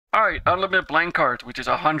All right, unlimited blank cards, which is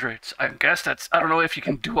 100. I guess that's. I don't know if you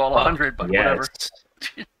can do all 100, but whatever.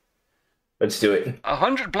 Yes. Let's do it.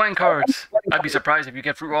 100 blank cards. I'd be surprised if you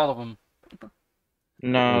get through all of them.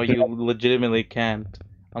 No, you legitimately can't.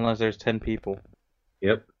 Unless there's 10 people.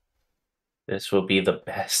 Yep. This will be the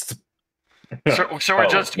best. So we're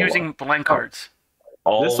just using blank cards.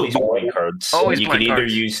 Always blank cards. Always you blank can either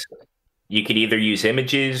cards. use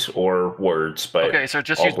images or words, but Okay, so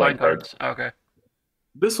just all use blank cards. Okay.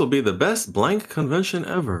 This will be the best blank convention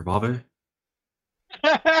ever, Bobby.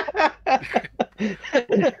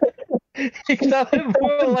 He sounded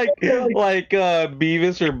more like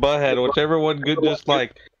Beavis or Butthead, whichever one good. Just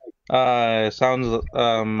like sounds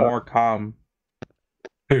more calm.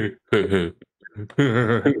 Look,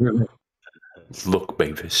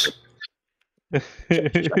 Beavis.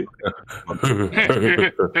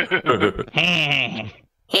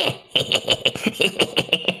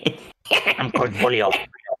 I'm Cornholio.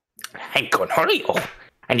 I'm Cornholio.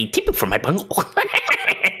 I need tipping for my bungalow.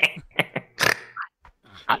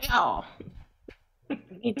 Oh.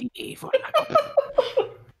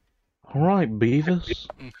 All right, Beavis.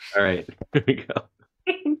 All right, here we go.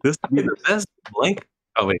 This will be the best blank.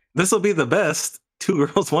 Oh wait, this will be the best Two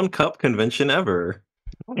Girls One Cup convention ever.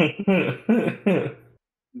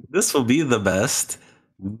 This will be the best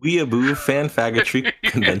Weeaboo fan faggotry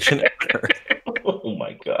convention ever. Oh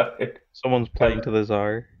my god. Someone's playing to the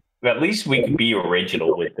czar. At least we can be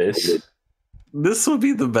original with this. This will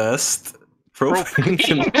be the best profane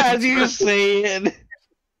convention. As you say it.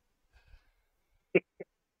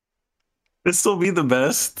 This will be the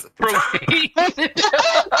best.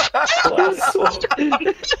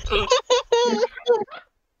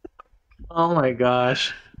 Oh my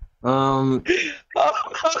gosh. We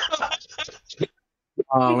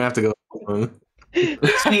have to go.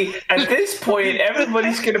 See, at this point,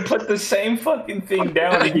 everybody's gonna put the same fucking thing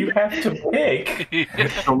down, and you have to pick.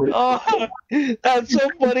 Oh, that's so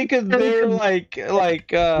funny because they're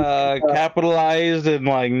capitalized and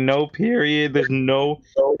like no period. There's no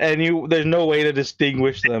there's no way to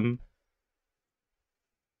distinguish them.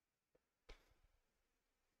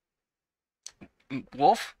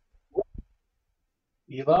 Wolf?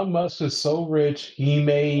 Elon Musk is so rich, he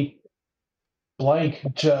made blank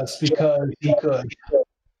just because he could.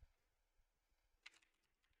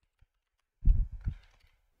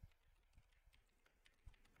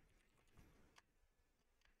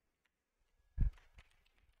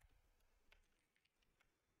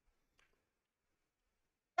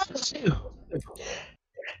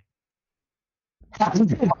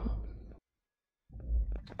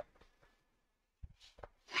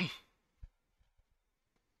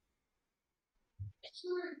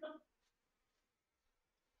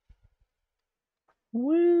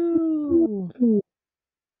 Woo!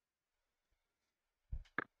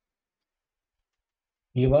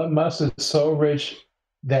 Elon Musk is so rich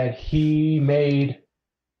that he made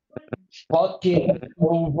fucking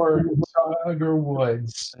over Tiger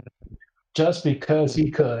Woods just because he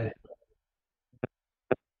could.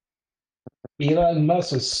 Elon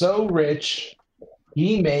Musk is so rich,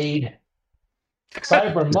 he made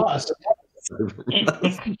Cyber Musk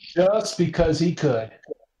just because he could.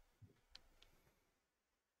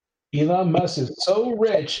 Elon Musk is so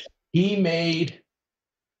rich, he made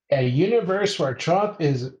a universe where Trump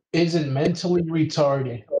isn't mentally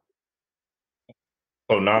retarded.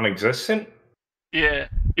 Oh, non-existent? Yeah.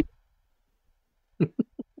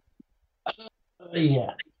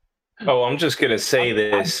 Yeah. Oh, I'm just gonna say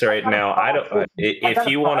this right now. I don't. If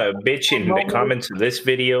you want to bitch in the comments of this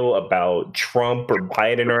video about Trump or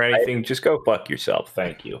Biden or anything, just go fuck yourself.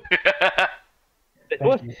 Thank you.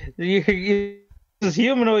 What? This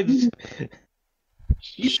humanoids.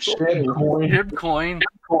 Shitcoin. Hibcoin.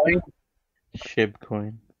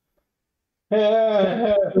 Shibcoin.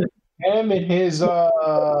 Him and his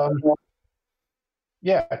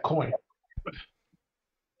coin.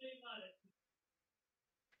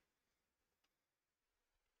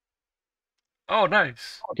 Oh,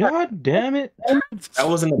 nice. God damn it! That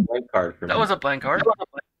wasn't a blank card for me. That was a blank card.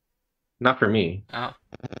 Not for me. Oh.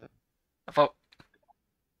 I thought.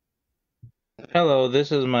 Hello,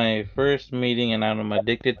 this is my first meeting and I'm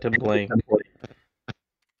addicted to blank.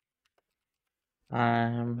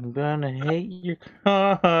 I'm gonna hate your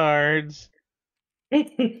cards.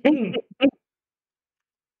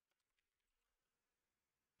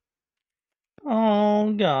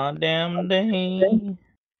 Oh, goddamn day.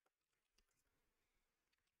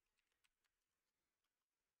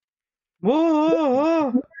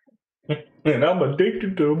 Whoa! And I'm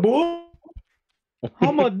addicted to boy.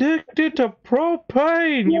 I'm addicted to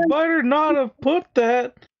propane. You better not have put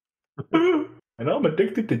that. And I'm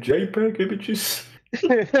addicted to JPEG images. I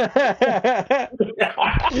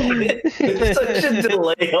Such a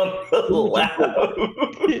delay on the laugh.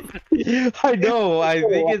 know. I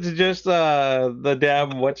think it's just the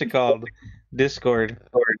damn what's it called, Discord.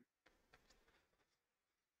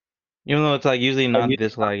 Even though it's like usually not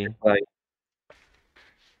this laggy.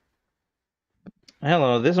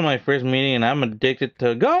 Hello, this is my first meeting, and I'm addicted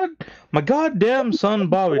to my goddamn son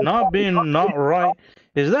Bobby not being not right.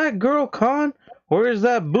 Is that girl Con, or is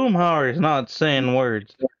that Boomhauer not saying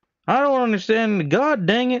words? I don't understand. God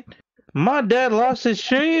dang it, my dad lost his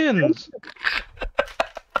shins.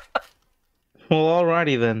 Well,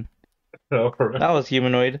 alrighty then. That was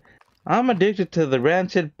humanoid. I'm addicted to the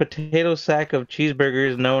rancid potato sack of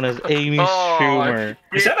cheeseburgers known as Amy Schumer.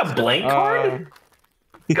 Is that a blank card?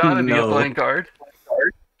 Gotta be a No. blank card.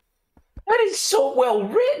 That is so well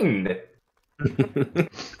written.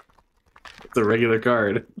 It's a regular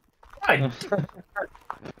card. I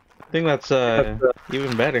think that's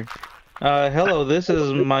even better. Hello, this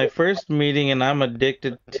is my first meeting, and I'm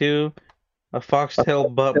addicted to a foxtail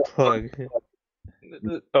butt plug.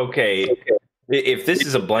 Okay, if this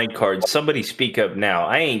is a blank card, somebody speak up now.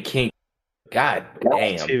 I ain't king. God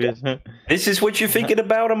damn. This is what you're thinking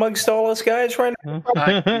about amongst all us guys right now?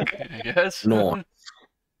 I guess. No.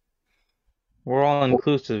 We're all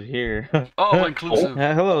inclusive here. Oh, inclusive.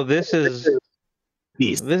 Hello, this is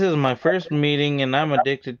Peace. my first meeting, and I'm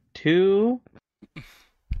addicted to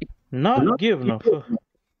not give no fuck.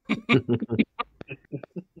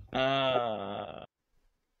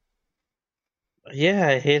 Yeah,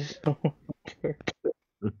 I hate it.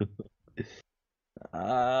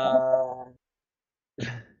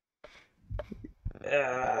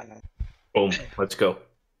 Boom, let's go.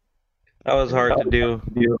 That was hard to do.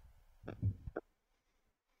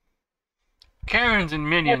 Karens and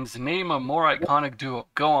Minions, name a more iconic duo.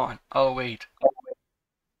 Go on. Oh, wait.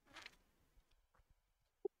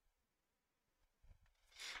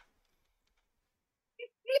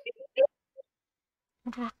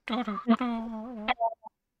 I'm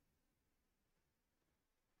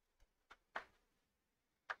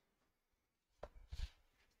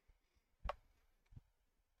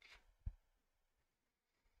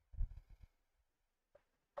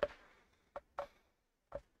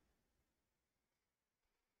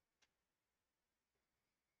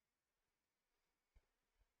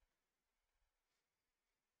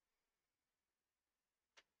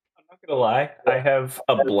not gonna lie. I have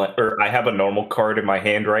a normal card in my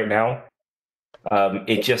hand right now.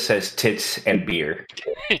 It just says tits and beer.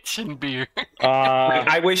 Tits and beer.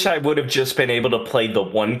 I wish I would have just been able to play the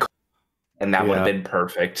one card, and that would have been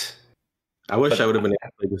perfect. I wish I would have been able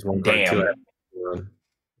to play this one card Damn. too.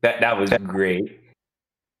 That was great.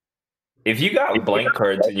 If you got blank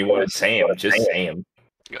cards and you want to say them, just say them.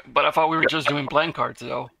 But I thought we were just doing blank cards,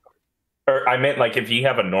 though. Or I meant like if you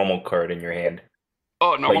have a normal card in your hand.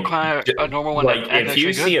 Oh, normal Like, a normal one. Like that's if you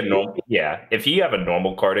actually see good? a normal, if you have a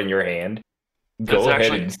normal card in your hand, That's go ahead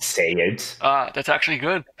actually- and say it. That's actually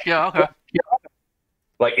good. Yeah, okay.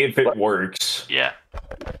 Like if it works. Yeah.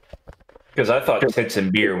 Because I thought tits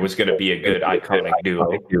and beer was going to be a good iconic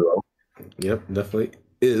duo. Yep, definitely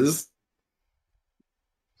is.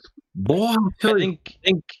 Boy, I I tell you,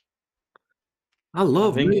 think I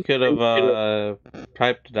love you me. could have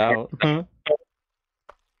typed it out.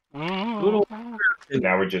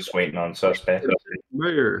 Now we're just waiting on suspect.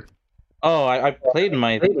 Bear. Oh, I played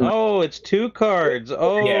my. Oh, it's 2 cards.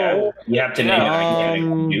 Oh, Yeah, you have to name an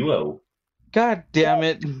iconic duo. God damn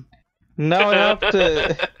it! Now I have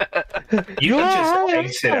to. You can just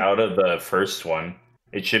exit out of the first one.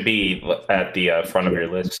 It should be at the front of your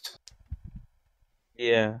list.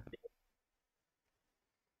 Yeah.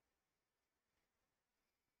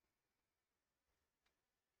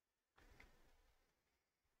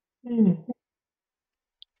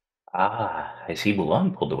 Ah, I see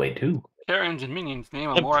Mulan pulled away too. Karens and Minions, name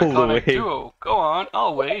I a more pulled iconic away. duo. Go on,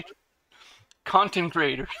 I'll wait. Content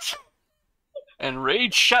creators. And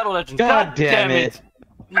Raid Shadow Legends. God damn it.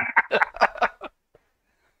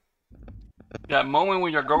 That moment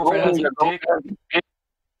when your girlfriend has a dick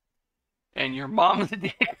and your mom's a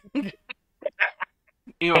dick.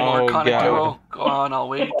 Even more Oh, iconic God. duo. Go on, I'll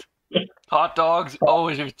wait. Hot dogs. Oh,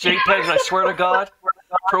 is it JPEGs? I swear to God.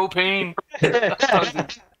 Propane.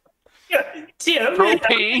 Propane.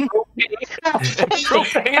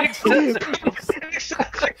 Propane accessories.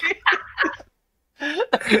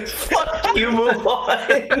 Fuck you,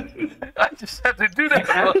 Mulan. I just had to do that.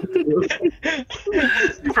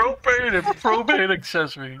 Propane and propane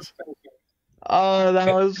accessories. Oh,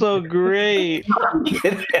 that was so great.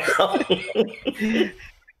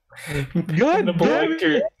 Hannibal damn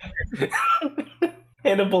Lecter.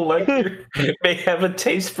 Hannibal Lecter may have a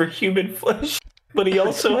taste for human flesh, but he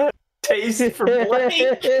also has a taste for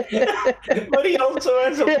blank. But he also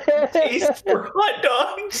has a taste for hot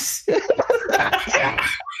dogs.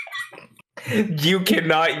 You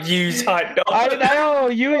cannot use hot dogs. I know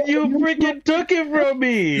you freaking took it from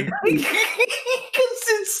me. Because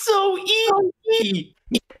it's so easy.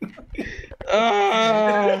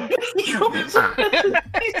 You also have a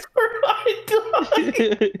taste for hot dogs.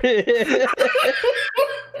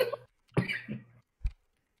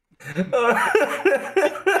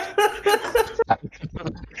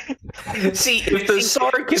 See, if the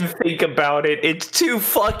Tsar can think about it, it's too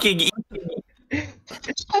fucking easy.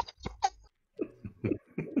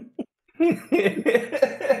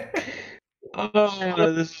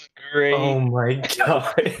 Oh, this is great. Oh my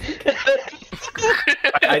god.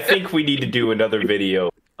 I think we need to do another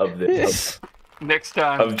video of this. Next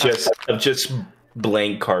time. Of just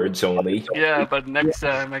blank cards only. Yeah, but next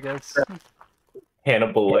time, I guess.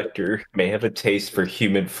 Hannibal Lecter may have a taste for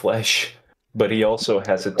human flesh, but he also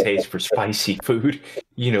has a taste for spicy food.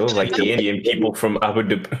 You know, like the Indian people from Abu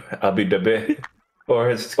Dhabi. Or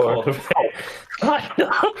as it's called. Fuck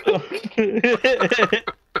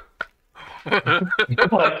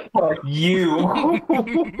you.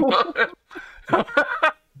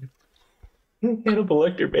 Hannibal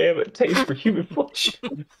Lecter may have a taste for human flesh,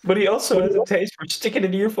 but he also has a taste for sticking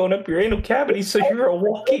an earphone up your anal cavity so you're a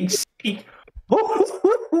walking snake.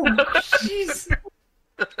 Jeez.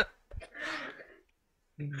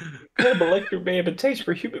 Hannibal Lecter may have a taste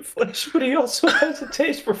for human flesh, but he also has a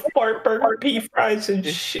taste for fart burger, pea fries, and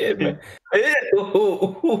shit. Man.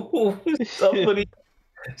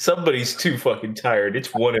 Somebody's too fucking tired.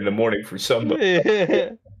 It's 1 a.m. for somebody.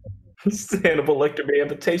 Hannibal Lecter may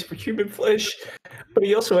have a taste for human flesh, but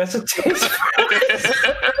he also has a taste for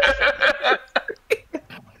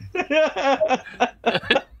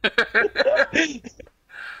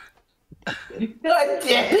God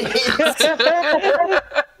damn it!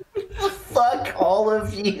 Fuck all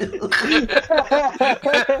of you.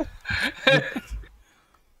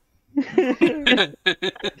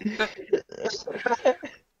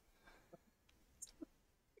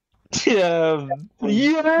 Yeah.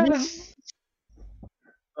 Yes.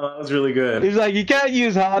 Oh, that was really good. He's like, you can't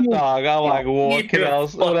use hot dog. I'm like, well,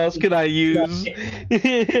 what else can I use?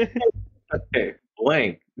 Okay,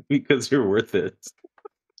 blank, because you're worth it.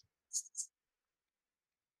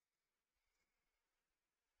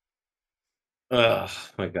 Oh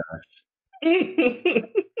my gosh.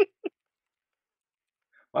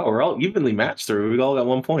 Wow, we're all evenly matched through. We all got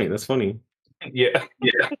 1 point. That's funny. Yeah.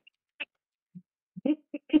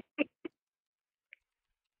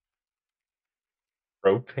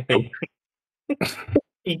 Propane.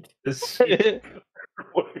 Eat this shit.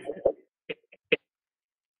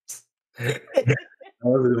 That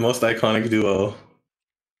was the most iconic duo.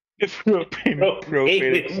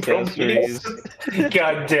 Propane accessories.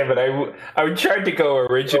 God damn it! I tried to go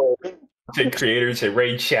original content creators and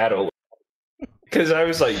Raid Shadow because I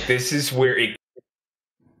was like, this is where it.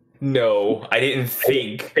 No, I didn't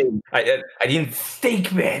think. I didn't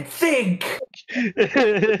think, man. Think.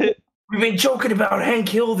 We've been joking about Hank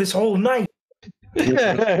Hill this whole night.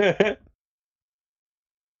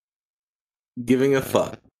 Giving a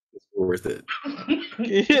fuck is worth it.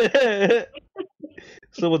 Yeah.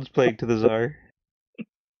 Someone's playing to the Tsar.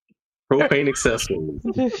 Propane accessories.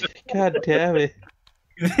 God damn it.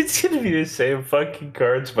 It's gonna be the same fucking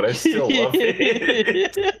cards, but I still love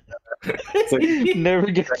it. It's like Never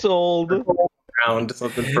gets old. round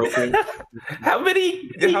something propane. How many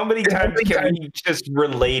times can we just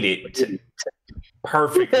relate it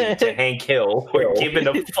perfectly to Hank Hill or giving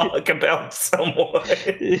a fuck about someone?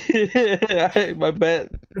 My bet.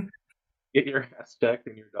 Get your ass checked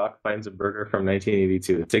and your doc finds a burger from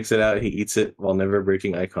 1982. Takes it out, he eats it while never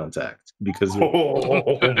breaking eye contact. Because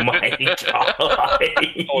Oh my god.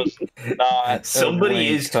 Not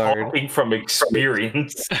Somebody is talking from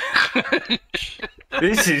experience.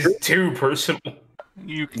 This is too personal.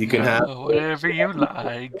 You can have whatever you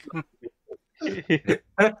like.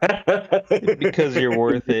 because you're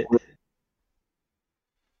worth it.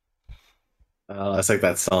 That's like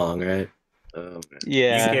that song, right?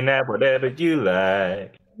 Yeah. You can have whatever you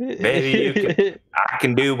like. Baby, I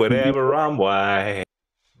can do whatever I'm white.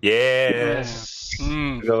 Yeah.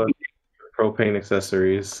 Mm. Go with propane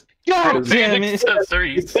accessories. God damn it.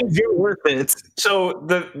 Accessories. You're worth it. So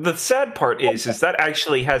the sad part is that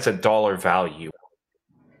actually has a dollar value.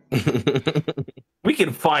 We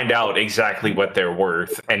can find out exactly what they're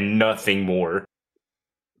worth and nothing more.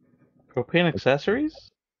 Propane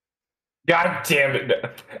accessories? God damn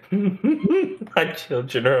it! My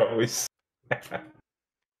children are always.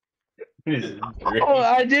 This is great. Oh,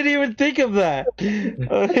 I didn't even think of that.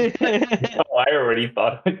 Oh, I already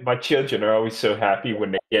thought my children are always so happy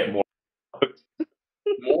when they get more.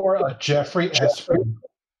 More Jeffrey Espin.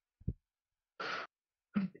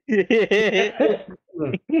 This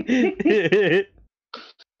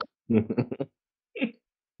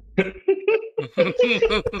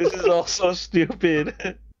is all so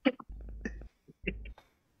stupid.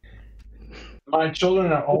 My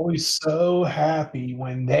children are always so happy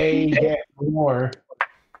when they get more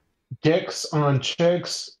dicks on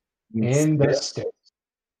chicks in the States.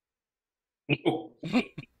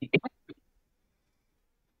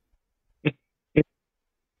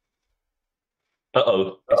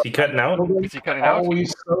 Uh-oh. Is he cutting out? Is he cutting out?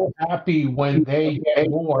 Always so happy when they get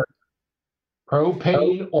more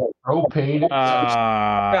propane or propane.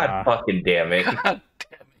 God fucking damn it. God damn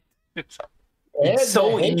it. It's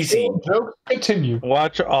so And the easy. jokes continue.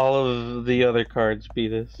 Watch all of the other cards be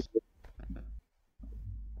this.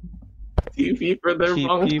 TV for their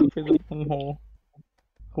phone. TP for the hole.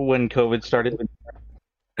 When COVID started.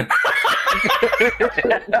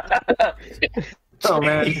 Oh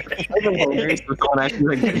man, someone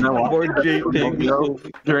actually like, no, Or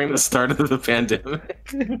JPEG. during the start of the pandemic.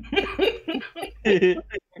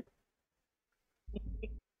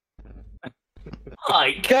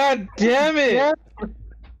 My God damn it!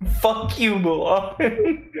 fuck you,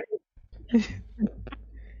 Mulan.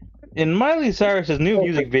 In Miley Cyrus's new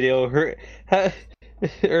music video,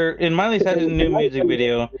 in Miley Cyrus's new music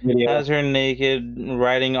video, has her naked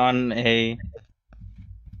riding on a.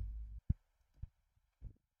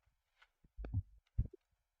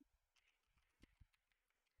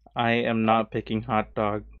 I am not picking hot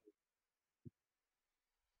dog.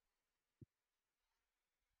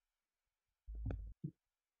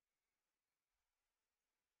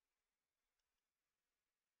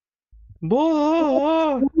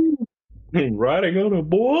 Boy! Riding on a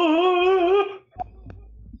boy.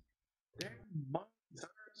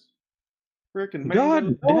 Freaking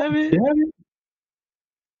God damn it!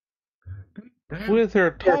 With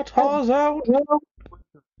her tatas out.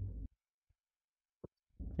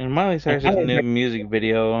 In Miley Cyrus's new music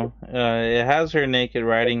video, it has her naked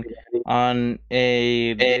riding on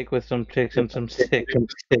a dick with some chicks and some sticks.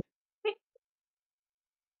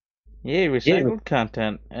 Yay, recycled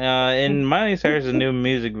content. In Miley Cyrus's new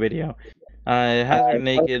music video, it has her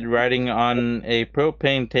naked riding on a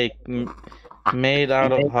propane tank made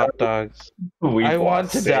out of hot dogs. I want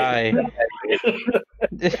to die.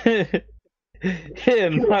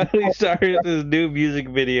 In Miley Cyrus's new music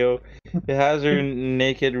video, it has her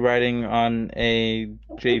naked riding on a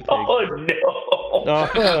JPEG. Oh no! Oh.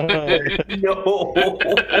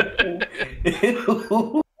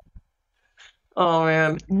 No! Oh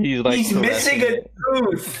man, He's missing a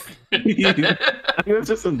tooth. he was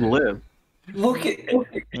just in live. Look at.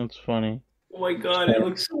 That's funny. Oh my god, it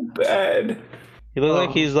looks so bad. He looks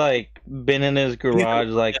like he's like been in his garage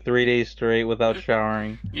like 3 days straight without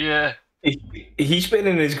showering. Yeah. He's been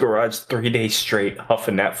in his garage 3 days straight,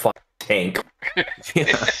 huffing that fucking tank.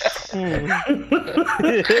 In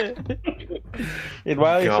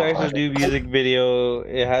Miley God. Cyrus's new music video,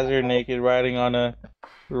 it has her naked riding on a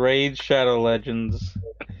Raid Shadow Legends.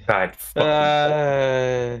 God,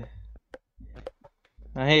 fucking.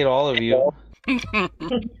 I hate all of you.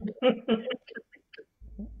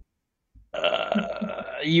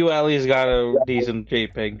 You at least got a decent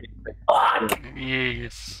JPEG. Fuck.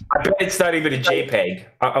 Yes. I bet it's not even a JPEG.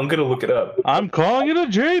 I'm gonna look it up. I'm calling it a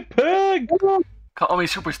JPEG! Call me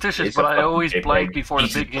superstitious, It's but a I fucking always JPEG. blank before the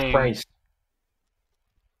Jesus big game. Christ.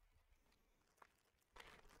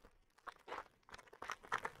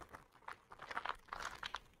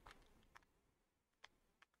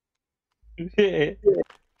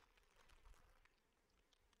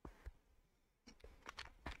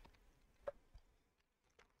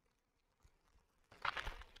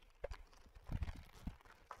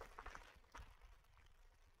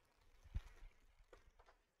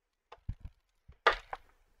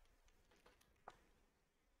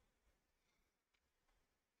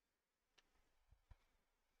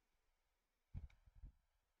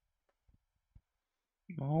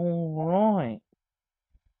 Alright.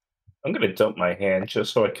 I'm gonna dump my hand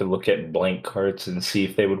just so I can look at blank cards and see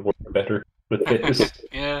if they would work better with this.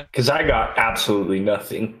 Yeah. Because I got absolutely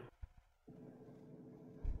nothing.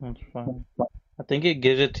 That's fine. I think it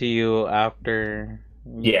gives it to you after.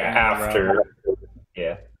 Yeah, after.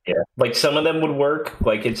 Yeah, yeah. Like some of them would work.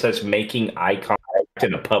 Like it says making eye contact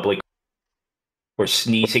in a public, or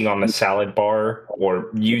sneezing on the salad bar, or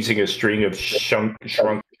using a string of shrunk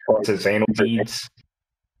crosses anal beads.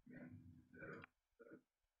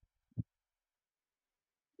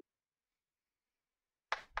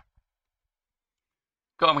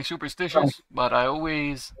 Call me superstitious, but I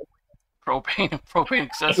always propane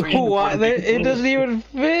accessory. What? It doesn't even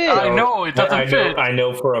fit. I know it doesn't fit. I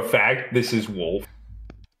know for a fact this is Wolf.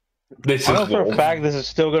 This I know is for a Wolf. fact this is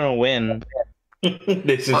still gonna win.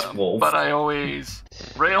 This is Wolf. But I always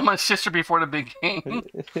rail my sister before the big game.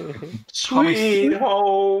 Sweet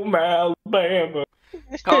home Alabama.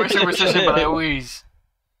 Call me superstitious, but I always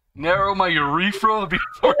narrow my urethra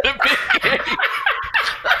before the big game.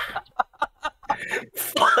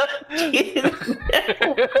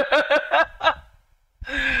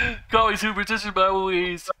 Call me superstitious, but I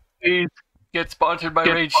always get sponsored by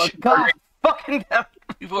Rage. God fucking damn it,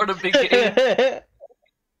 before the big game.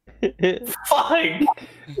 Fuck.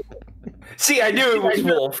 See, I knew it was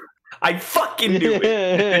Wolf. I fucking knew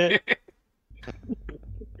it.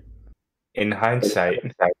 In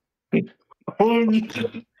hindsight.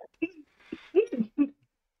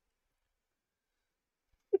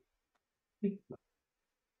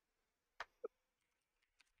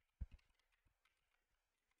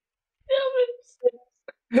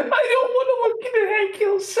 I don't want to look at Hank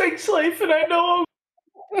Hill's sex life, and I know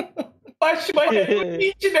I'm flashing my head with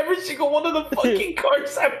each and every single one of the fucking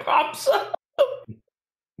cards that pops up.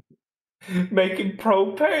 Making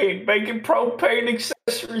propane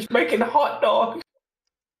accessories, making hot dogs.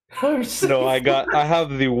 No, I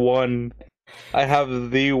have the one. I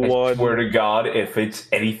have the one. I swear to God, if it's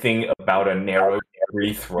anything about a narrow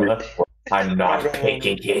urethra, I'm not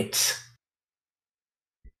picking it.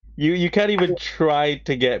 You can't even try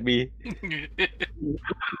to get me.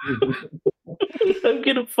 I'm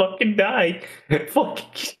gonna fucking die.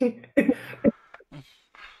 Fucking.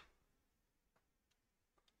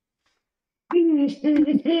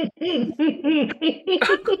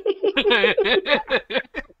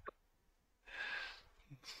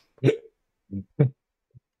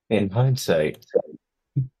 In hindsight.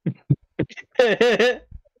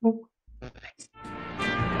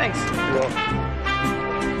 Thanks.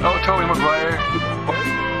 Oh, Tobey Maguire.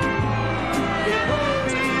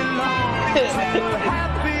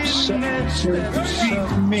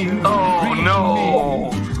 Oh no!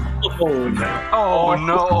 Oh no! Oh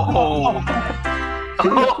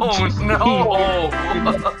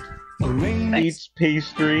no! Eats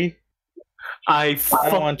pastry. I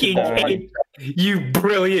want to fucking die. hate you,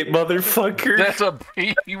 brilliant motherfucker. That's a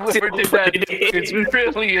whoever did that. It's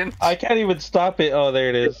brilliant. I can't even stop it. Oh, there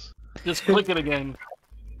it is. Just click it again.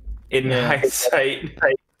 In hindsight,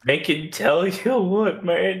 I can tell you what,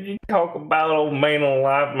 man. You talk about old man on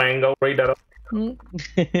life, man. Go read that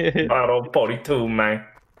about old 42, man.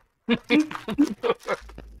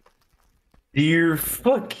 Dear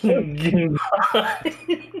fucking God.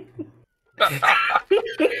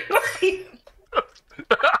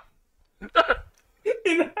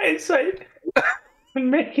 In hindsight, I'm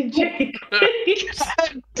making Jake.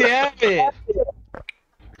 Damn it!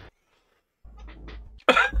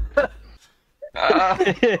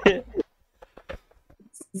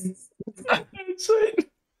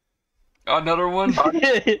 Another one?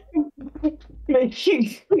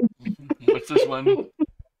 Making. What's this one?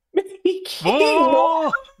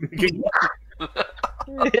 Whoa!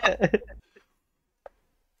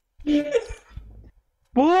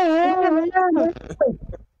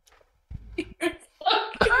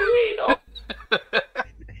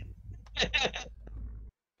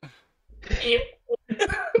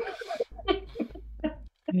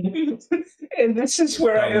 And this is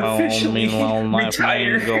where I officially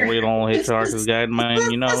retire. We don't hit Shark's guide,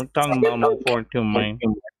 man. You know, talking about no 42, man.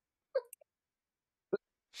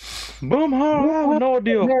 Boom, I have no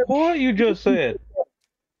idea what you just said.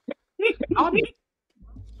 I'm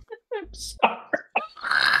sorry.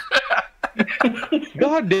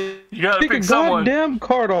 God damn. You gotta Pick a pick someone. goddamn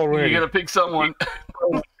card already. You gotta pick someone.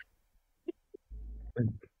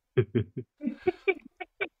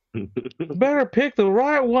 Better pick the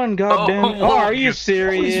right one, goddamn. Oh, are you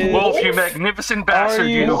serious? Wolf, you magnificent bastard, Are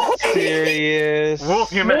you serious?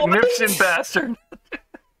 Wolf, you magnificent bastard.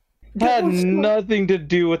 Had nothing to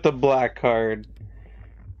do with the black card.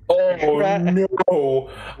 Oh no!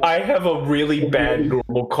 I have a really bad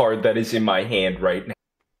normal card that is in my hand right now.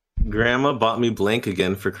 Grandma bought me blank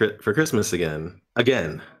again for Christmas again.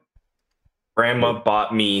 Grandma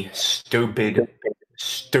bought me stupid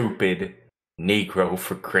Negro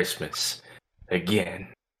for Christmas again.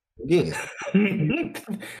 Yeah. And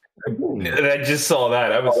I just saw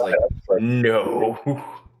that. I was like, no.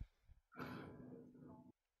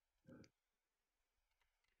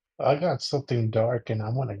 I got something dark and I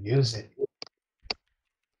want to use it.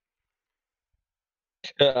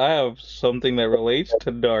 I have something that relates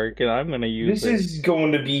to dark, and I'm gonna use This it. is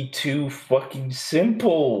going to be too fucking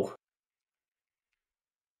simple.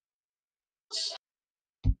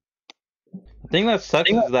 The thing that sucks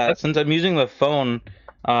is that since I'm using the phone,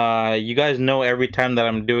 you guys know every time that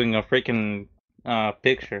I'm doing a freaking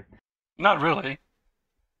picture. Not really.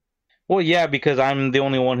 Well, yeah, because I'm the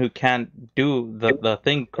only one who can't do the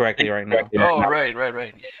thing correctly right now. Oh,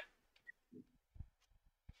 right.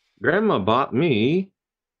 Grandma bought me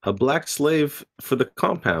a black slave for the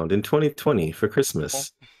compound in 2020 for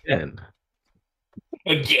Christmas. Again.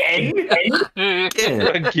 Again?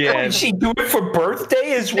 Again. Did she do it for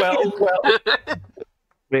birthday as well?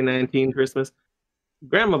 2019 Christmas.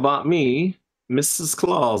 Grandma bought me Mrs.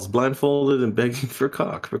 Claus blindfolded and begging for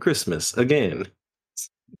cock for Christmas. Again.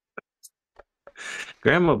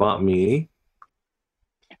 Grandma bought me.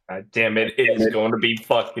 God damn it, it is going to be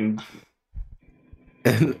fucking...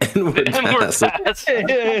 And we're And we're past it.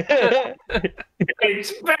 past.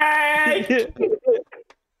 It's back!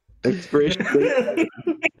 Expiration date.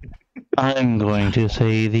 I'm going to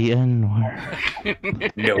say the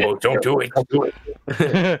N-word. No, don't do it.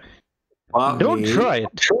 Bought Don't me- try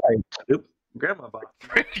it. Oop. Grandma bought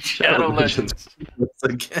Shadow Legends. me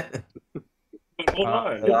again. Hold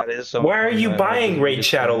on. That is something Why are you that I buying didn't Raid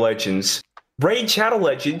Shadow understand. Legends? Raid Shadow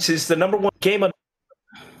Legends is the #1 game on...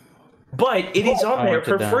 But it is on I there wrote it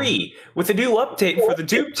for down. free with a new update for the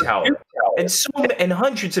Doom Tower and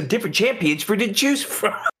hundreds of different champions for you to choose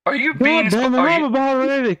from. Are you being God damn it, are I'm you, about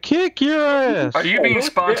ready to kick your ass. are you being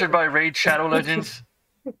sponsored by Raid Shadow Legends?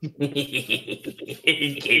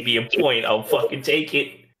 He gave me a point. I'll fucking take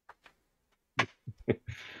it.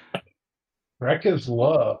 Shrek is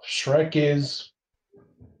love. Shrek is.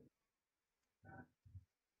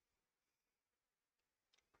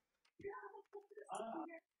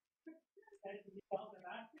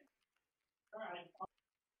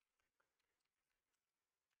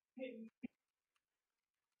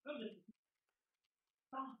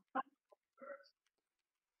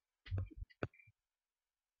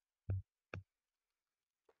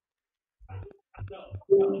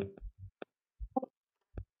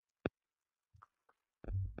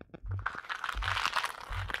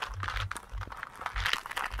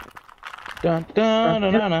 Dun, dun,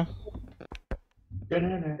 dun,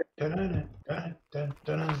 dun,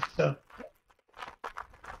 dun.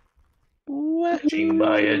 Watching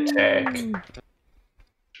my attack.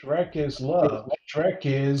 Shrek is love. Shrek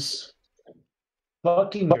is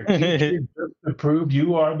fucking your teacher just to prove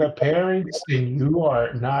you are the parents and you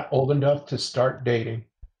are not old enough to start dating.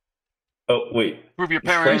 Oh wait, Prove your You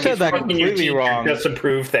parents. said that Fucking your completely teacher wrong. just to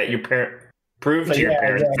prove that your prove to your Yeah,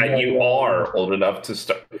 parents yeah, that yeah, you yeah. are old enough to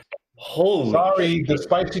start. Holy Sorry, the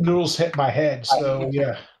spicy noodles hit my head, so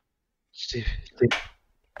yeah.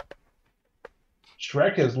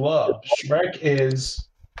 Shrek is love. Shrek is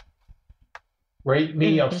rape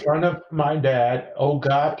me in front of my dad. Oh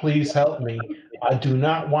God, please help me. I do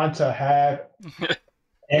not want to have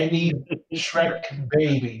any Shrek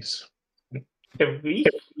babies. Can we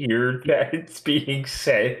hear that it's being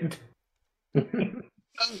said?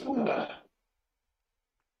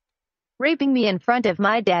 Raping me in front of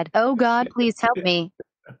my dad. Oh God, please help me.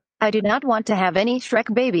 I do not want to have any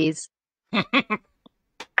Shrek babies.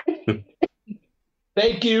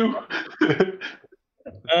 Thank you.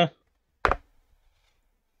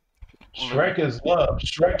 Shrek is love.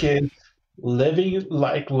 Shrek is living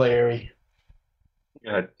like Larry.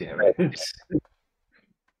 God damn it.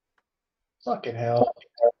 Fucking hell.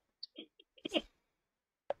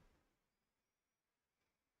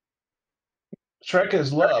 Shrek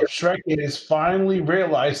is love. Shrek is finally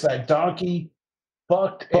realized that Donkey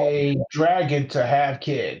fucked a dragon to have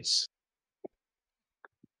kids.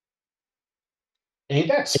 Ain't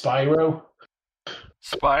that Spyro?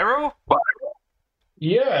 Spyro?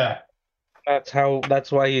 Yeah.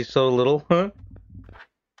 That's why he's so little, huh?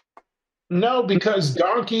 No, because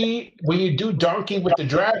Donkey, when you do Donkey with the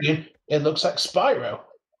dragon, it looks like Spyro.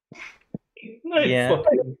 I Yeah.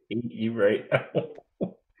 fucking hate you right now.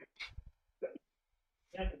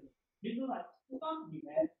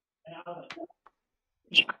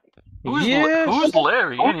 Who's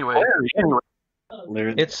Larry anyway?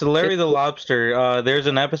 It's Larry the Lobster. There's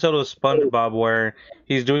an episode of SpongeBob where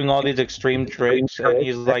he's doing all these extreme tricks, and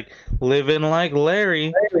he's like living like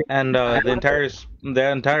Larry. And the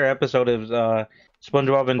entire episode is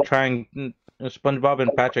SpongeBob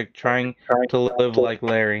and Patrick trying to live like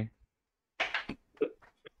Larry.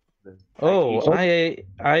 Oh,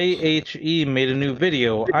 IHE made a new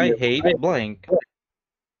video. I hate blank.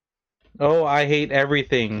 Oh, I hate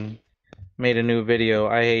everything. Made a new video.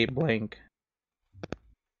 I hate blank.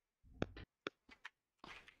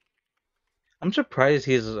 I'm surprised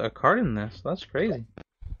he's a card in this. That's crazy.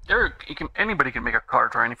 Anybody can make a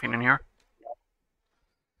card for anything in here.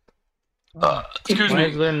 Excuse Why me.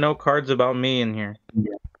 is there no cards about me in here?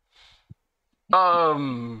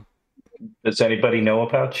 Does anybody know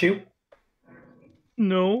about you?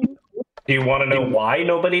 No. Do you want to know why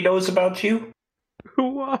nobody knows about you?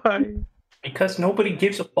 Why? Because nobody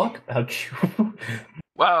gives a fuck about you.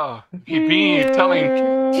 Wow, you being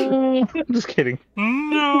telling. Just kidding.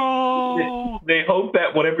 No. They hope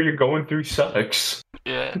that whatever you're going through sucks.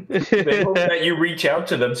 Yeah. They hope that you reach out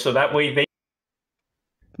to them so that way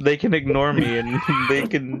They can ignore me and they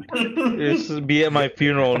can just be at my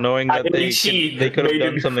funeral knowing that they could have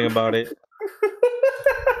done something about it.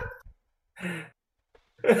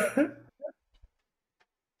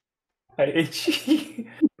 I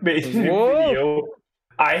made a new video.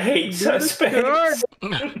 I hate suspects.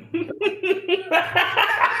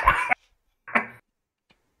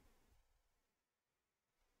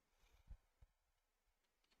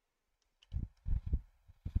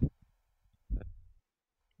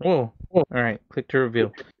 Whoa. Alright, click to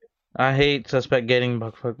reveal. I hate suspect getting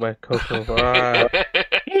butt-fucked by Coco.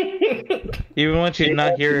 Even when she's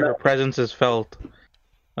not here, her presence is felt.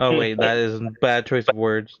 Oh wait, that is a bad choice of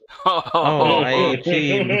words. Oh,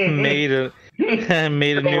 IHE made a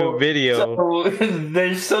new video. So,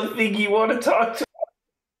 there's something you want to talk to.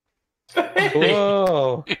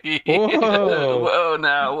 Whoa. Whoa. Whoa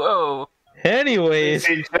now, whoa. Anyways,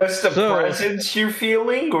 Is it just a presence you're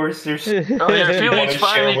feeling, or is there? Oh, your feelings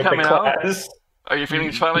finally coming out. Are your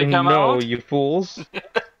feelings finally coming out? No, you fools.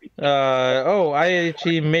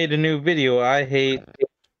 IHE made a new video. I hate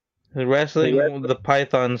wrestling the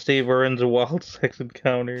python. Steve Irwin's a wild sex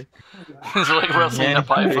encounter. It's like wrestling a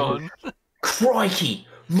python. Crikey!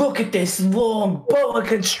 Look at this long boa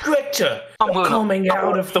constrictor coming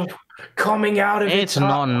out of It's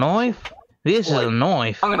not a knife. This is a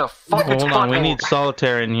knife. I'm gonna fuck its Hold on, we butthole. need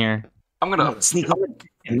solitaire in here. I'm gonna Sneak up.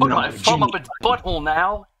 put my thumb up its butthole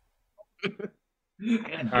now.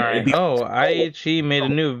 Alright. Oh, IHE made a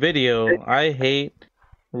new video. I hate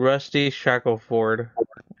Rusty Shackleford.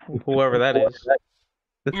 Whoever that is.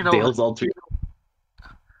 You know- Dale's all three.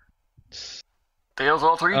 Tails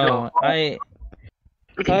all three. Oh, IHE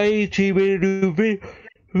made a new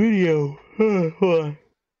video.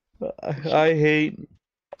 I hate.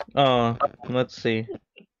 Let's see.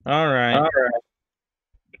 Alright.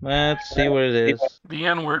 Let's see what it is. The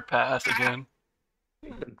N-word pass again.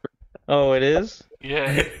 Oh, it is?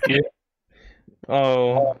 Yeah.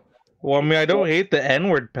 Oh. Well, I mean, I don't hate the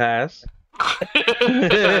N-word pass.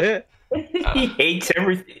 He hates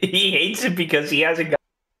everything. He hates it because he hasn't got.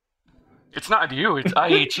 It's not you, it's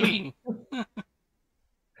IHE.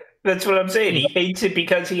 That's what I'm saying. He hates it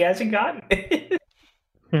because he hasn't gotten it.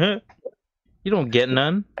 You don't get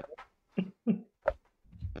none.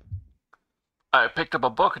 I picked up a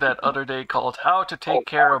book that other day called How to Take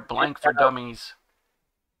Care of Blank for Dummies.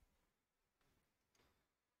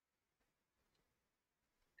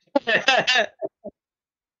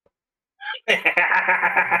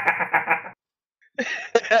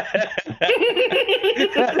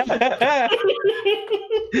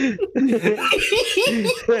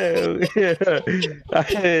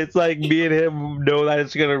 It's like me and him know that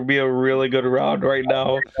it's gonna be a really good round right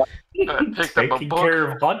now. I picked up a Taking care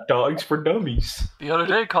book of hot dogs for dummies. the other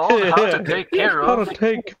day called How to Take Care How of to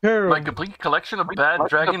take care My of. Complete Collection of Bad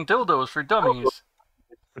Dragon Dildos for Dummies.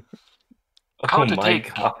 Oh to my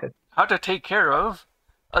take- god. How to Take Care of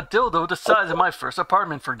a Dildo the size of my first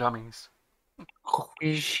apartment for dummies.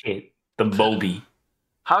 Holy shit. The Moby.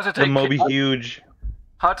 How to The take Moby Huge.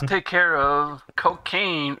 How to take care of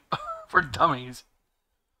cocaine for dummies.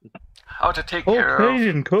 How to take care Cocaine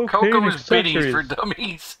of and cocaine Coco's biddies for accessories.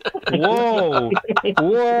 dummies. Whoa!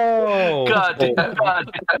 Whoa! God damn.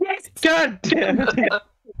 God damn!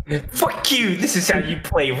 Fuck you. This is how you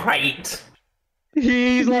play right.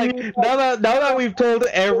 He's like, now that we've told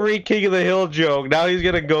every King of the Hill joke, now he's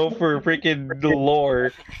gonna go for freaking the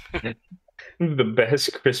lore. The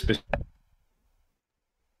best Christmas.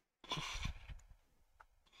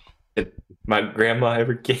 My grandma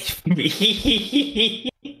ever gave me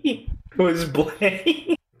was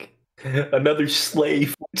blank. Another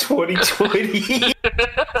slave. 2020.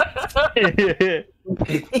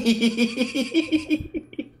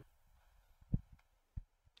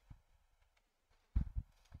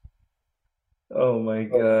 Oh my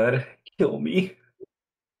god. Kill me.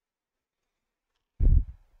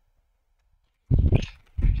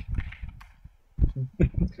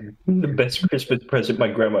 The best Christmas present my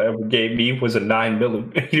grandma ever gave me was a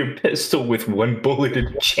 9mm pistol with one bullet in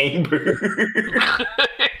the chamber.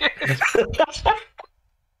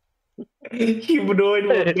 Humanoid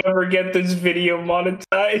will never get this video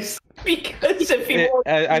monetized because if he wants,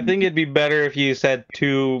 I think it'd be better if you said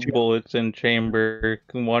 2 bullets in chamber,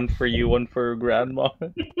 one for you, one for grandma.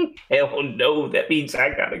 hell no, that means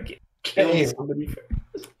I gotta get killed somebody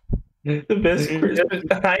first. The best Christmas.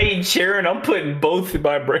 I ain't sharing. I'm putting both in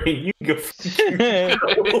my brain. You can go.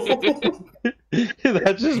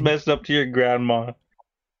 That's just messed up to your grandma.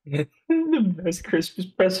 The best Christmas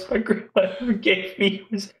present my grandma ever gave me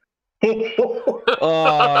was.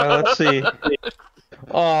 Oh, let's see.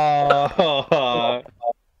 Oh,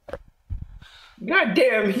 God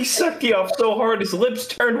damn, he sucked you off so hard his lips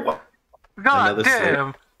turned white. God Another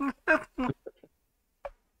damn.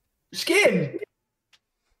 Skin.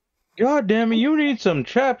 God damn it! You need some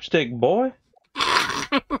chapstick, boy.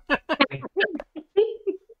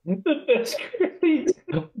 The best Christmas.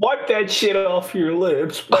 Wipe that shit off your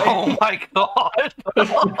lips. Oh my god.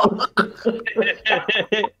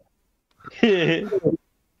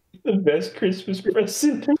 The best Christmas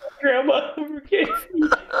present my grandma ever gave me.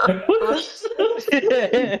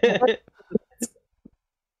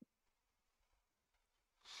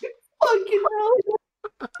 Fucking hell.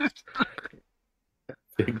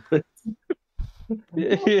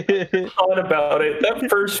 Thought about it. That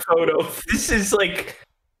first photo. This is like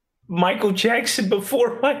Michael Jackson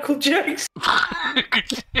before Michael Jackson.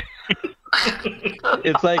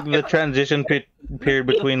 It's like the transition period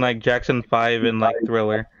between like Jackson 5 and like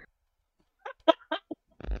Thriller.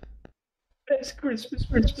 Best Christmas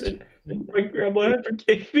present my grandma ever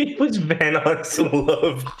gave me was Van Oxen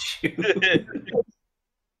Love Juice.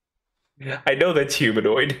 I know that's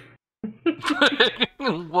humanoid.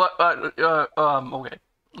 What? Okay.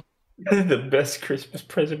 The best Christmas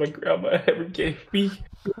present my grandma ever gave me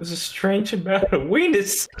was a strange amount of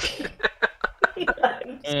weenus.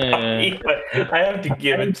 I have to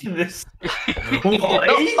give it to this. What?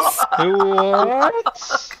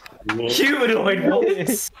 What? Humanoid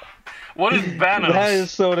what? What is Vanos? That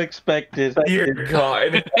is so unexpected. Dear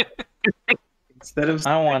God. Instead of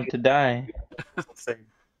I want to die. saying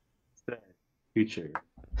future.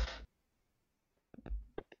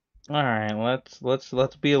 All right,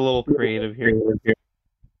 let's be a little creative here.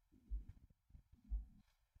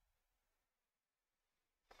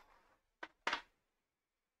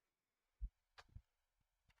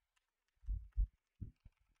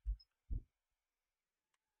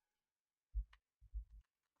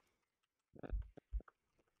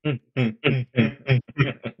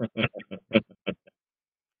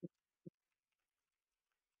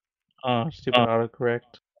 Oh, stupid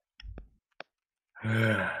autocorrect.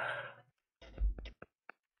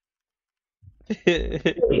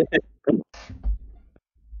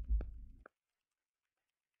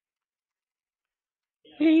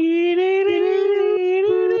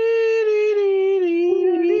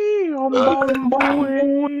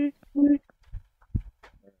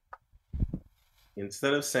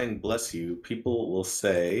 Instead of saying bless you, people will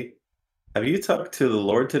say, have you talked to the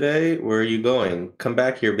Lord today? Where are you going? Come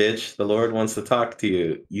back here, bitch. The Lord wants to talk to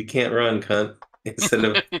you. You can't run, cunt. Instead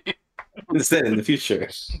in the future.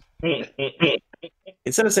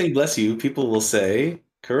 Instead of saying bless you, people will say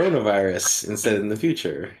coronavirus instead in the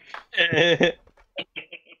future.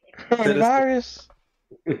 Coronavirus.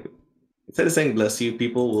 Instead of saying bless you,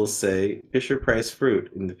 people will say Fisher Price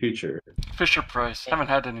fruit in the future. Fisher Price. Haven't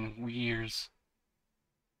had it in years.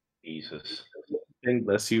 Jesus. Saying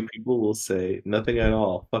bless you, people will say nothing at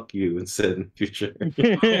all. Fuck you instead in the future.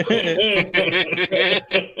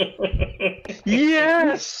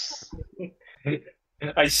 Yes.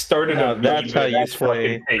 I started Now a that's how you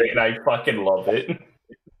play. fucking thing, and I fucking love it.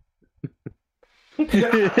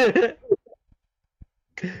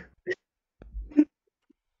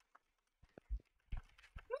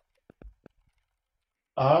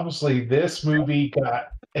 Obviously, this movie got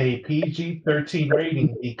a PG-13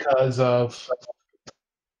 rating because of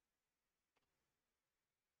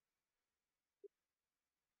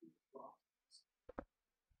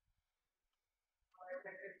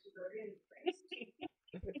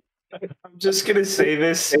I'm just gonna say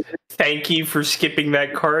this. Thank you for skipping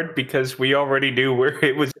that card because we already knew where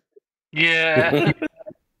it was. Yeah.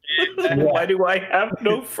 Why do I have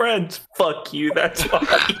no friends? Fuck you, that's why.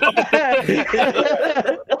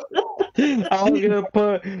 I was gonna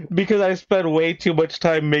put because I spent way too much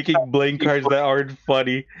time making blank cards that aren't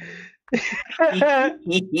funny. I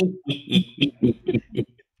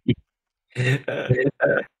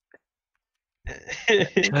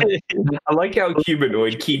like how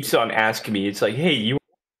Humanoid keeps on asking me. It's like, hey, you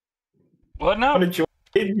What now? want to join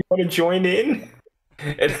in? You want to join in?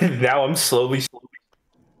 And now I'm slowly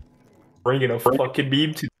bringing a fucking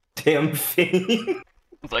meme to the damn thing.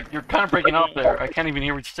 It's like you're kind of breaking off there. I can't even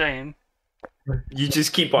hear what you're saying. You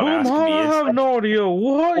just keep on Boom, asking me. I It's have like, no idea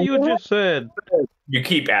what you just said. you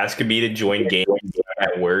keep asking me to join games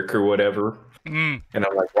at work or whatever. Mm. And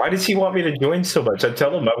I'm like, why does he want me to join so much? I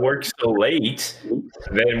tell him I work so late. And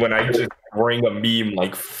then when I just bring a meme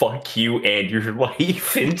like "fuck you and your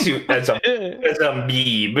life" into as a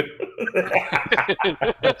meme.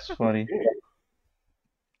 That's funny.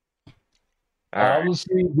 All right.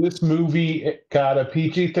 Obviously, this movie got a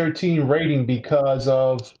PG-13 rating because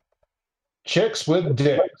of chicks with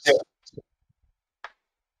dicks.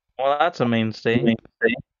 Well, that's a mainstay.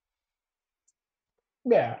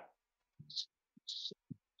 Yeah.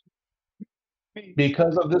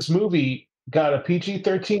 Because of this movie got a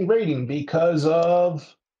PG-13 rating because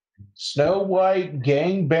of Snow White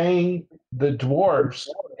gangbang the dwarfs,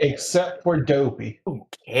 except for Dopey.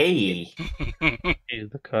 Okay. He's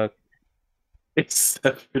the cuck.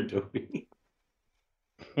 Except for Dopey.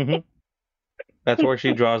 That's where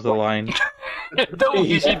she draws the line. Don't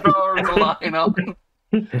you should draw the line up.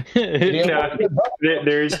 No,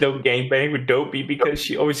 there is no gangbang with Dopey because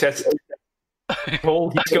she always has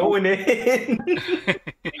hole he's going in.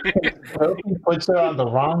 Dopey puts her on the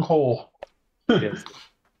wrong hole. Yes.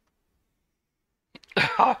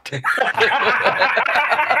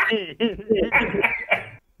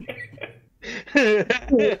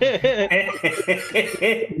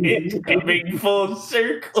 It's coming full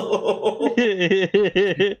circle.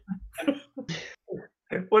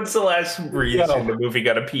 What's the last reason the movie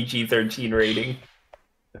got a PG-13 rating?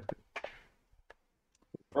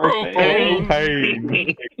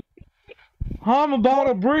 Propane. I'm about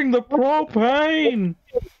to bring the propane.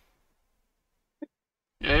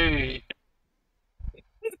 Yay.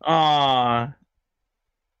 Ah,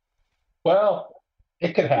 Well,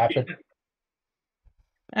 it could happen.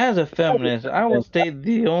 as a feminist, I will state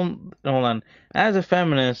the only. Hold on. As a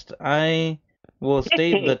feminist, I will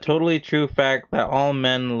state the totally true fact that all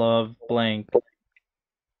men love blank. I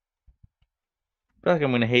feel like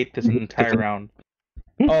I'm gonna hate this entire round.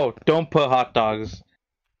 Oh, don't put hot dogs.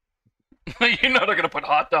 You're not gonna put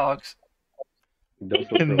hot dogs.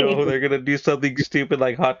 No, they're gonna do something stupid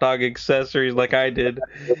like hot dog accessories like I did.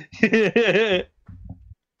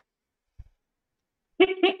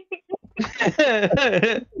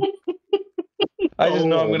 I just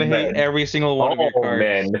know I'm gonna hate every single one of your All cards.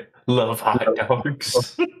 men love hot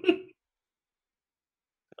dogs.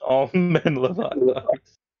 All men love hot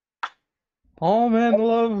dogs. All men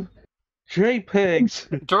love JPEGs.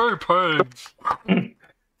 JPEGs.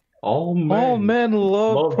 All All men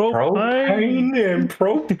love propane. and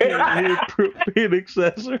propane. Propane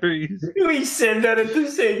accessories. We said that at the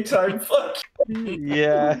same time. Fuck.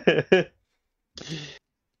 Yeah.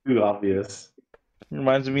 Too obvious.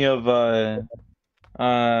 Reminds me of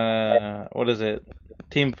what is it?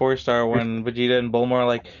 Team 4-Star when Vegeta and Bulma are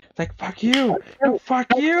like, it's like fuck you, no fuck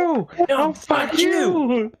you, no fuck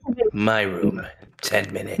you. My room.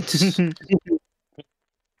 10 minutes.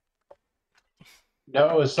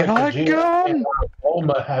 No, it's like God, Vegeta God. and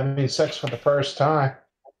Bulma having sex for the first time.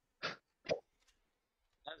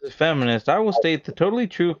 As a feminist, I will state the totally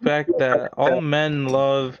true fact that all men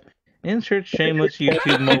love insert shameless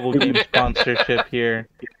YouTube mobile game sponsorship here.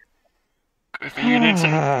 If you need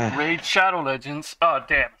some Raid Shadow Legends. Oh,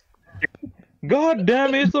 damn. God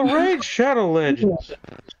damn, it's the Raid Shadow Legends.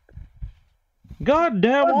 God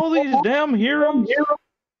damn, all these damn heroes.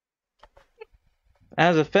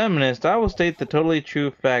 As a feminist, I will state the totally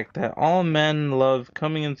true fact that all men love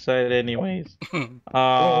coming inside anyways.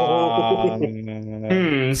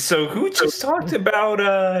 So who just talked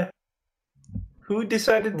about who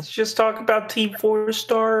decided to just talk about Team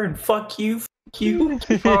 4-Star and fuck you? Fuck you.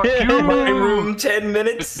 Fuck you. My room 10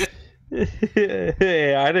 minutes.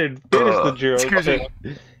 Hey, I didn't finish the joke. Excuse me.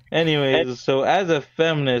 Anyways, so as a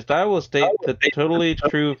feminist, I will state the totally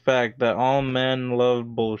true fact that all men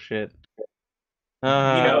love bullshit.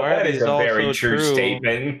 That is a very true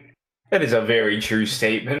statement. That is a very true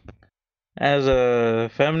statement. As a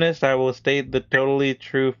feminist, I will state the totally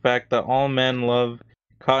true fact that all men love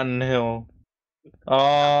Cotton Hill.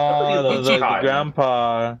 Oh, the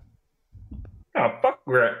grandpa. Oh,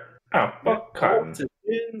 fuck Cotton.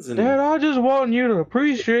 Dad, I just want you to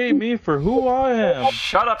appreciate me for who I am.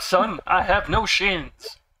 Shut up, son. I have no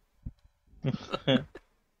shins. You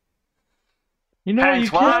know,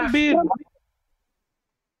 Hank's wife.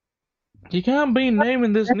 You can't be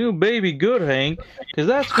naming this new baby Good Hank, because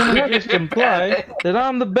that's going to just imply that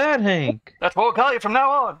I'm the bad Hank. That's what we'll call you from now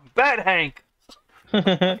on. Bad Hank. Shut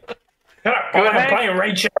up, Good I'm Hank. playing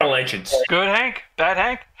Raid Shadow Legends. Good Hank. Bad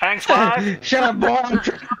Hank. Hank's wife. Shut up, boy. I'm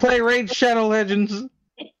trying to play Raid Shadow Legends.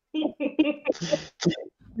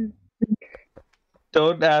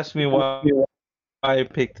 Don't ask me why I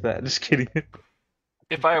picked that. Just kidding.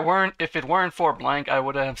 If it weren't for blank, I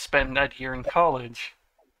would have spent that year in college.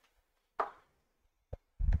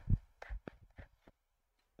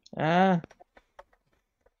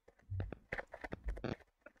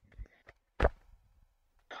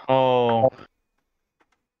 Oh.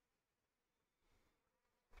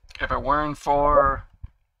 If it weren't for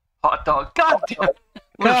hot dog, God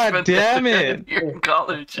damn it! Year in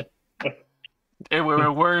college. If it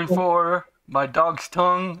weren't for my dog's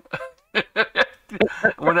tongue, I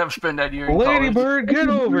would have spent that year in college. Lady Bird, get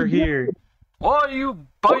over here! Why are you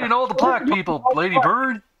biting all the black people, Lady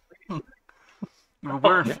Bird? You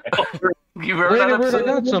heard Lady that Bird, I episode?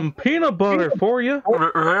 got some peanut butter for you.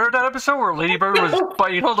 Heard that episode where Lady Bird was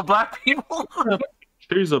biting all the black people?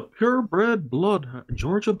 She's a purebred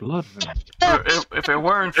Georgia bloodhound. If it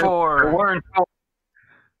weren't for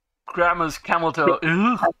Grandma's camel toe,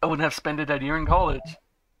 I wouldn't have spent that year in college.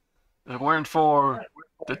 If it weren't for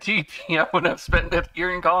the TP, I wouldn't have spent that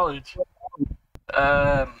year in college.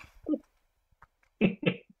 That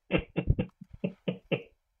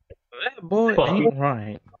boy ain't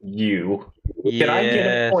right. You. Can I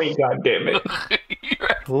get a point, goddammit?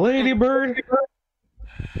 Lady Bird?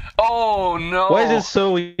 Oh no! Why is it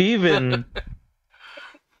so even?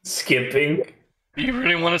 Skipping. You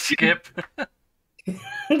really want to skip?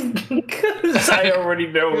 Because I already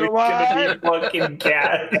know it's gonna be fucking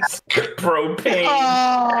gas. Propane.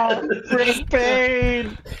 Oh,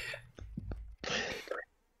 propane!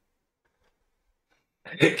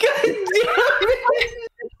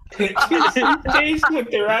 God damn it! Days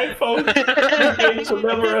with their iPhone games will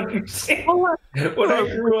never understand. When I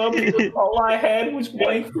grew up, all I had was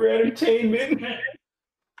blank for entertainment.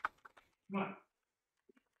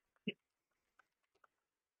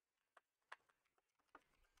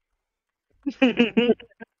 This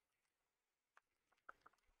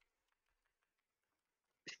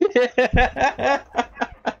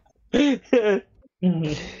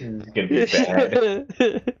is gonna be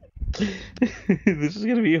bad. This is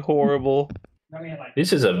gonna be horrible.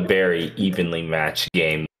 This is a very evenly matched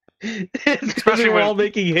game. Especially we're all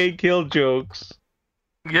making hate kill jokes.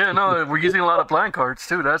 Yeah, no, we're using a lot of blank cards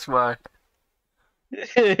too. That's why.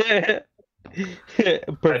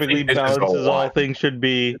 Perfectly balanced as all things should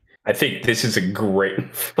be. I think this is a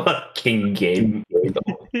great fucking game.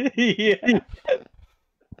 Yeah.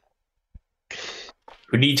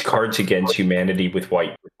 Who needs Cards Against Humanity with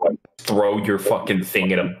white? Throw your fucking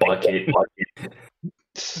thing in a bucket.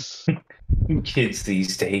 Kids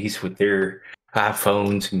these days with their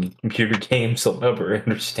iPhones and computer games, they'll never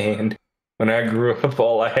understand. When I grew up,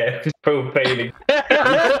 all I had was propane.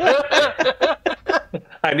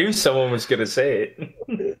 I knew someone was gonna say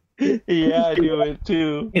it. Yeah, I knew it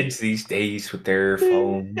too. Kids these days with their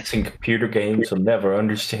phones and computer games will never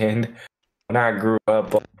understand. When I grew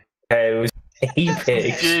up, all I had was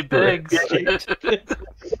Apex.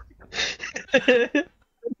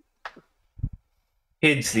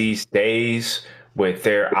 Kids these days with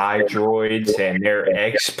their iDroids and their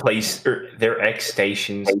X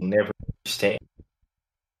stations will never understand.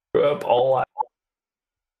 Grew up all I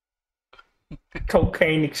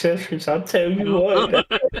cocaine accessories, I'll tell you what.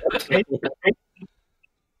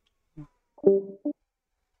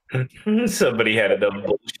 Somebody had enough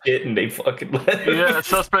bullshit and they fucking left. Yeah, the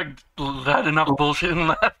suspect had enough bullshit and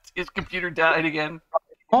left. His computer died again.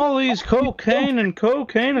 All these cocaine and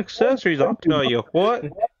cocaine accessories, I'll tell you what.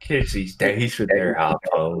 Kids these days with their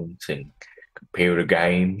iPhones and computer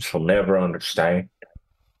games will never understand.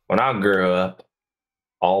 When I grew up,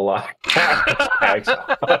 all I had was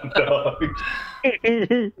hot dogs.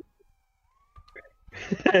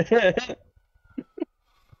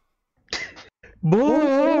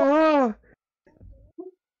 Boy!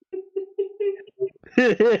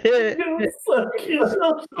 Fuck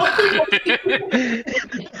yourself.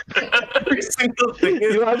 Every single thing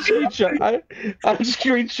is, I'm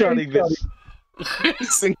screenshotting this. every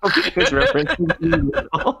single thing is referencing.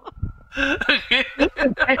 Oh,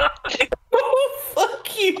 fuck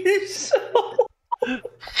yourself.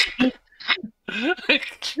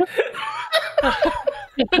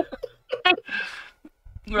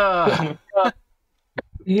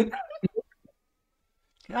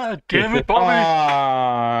 God damn it,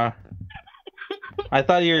 Bobby! I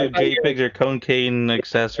thought your JPEGs or cocaine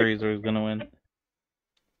accessories was gonna win.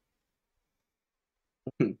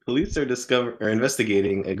 Police are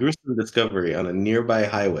investigating a gruesome discovery on a nearby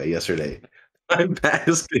highway yesterday. 5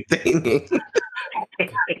 bags containing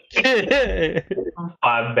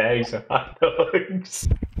 5 bags of hot dogs.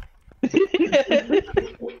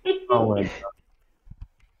 oh my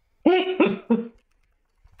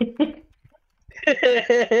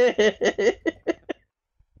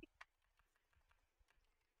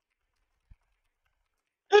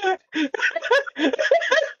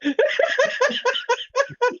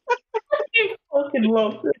Fucking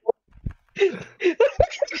love it.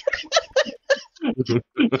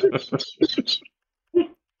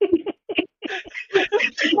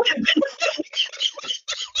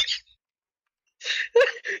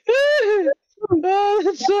 Oh,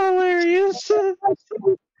 that's so hilarious.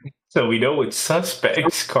 So we know what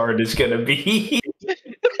suspect's card is gonna be.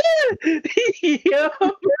 Yeah.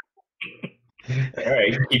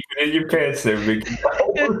 Alright, keep it in your pants there, big.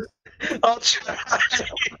 I'll try.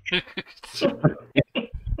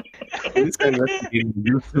 Police investigated a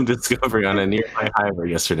gruesome discovery on a nearby highway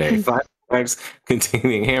yesterday. 5 bags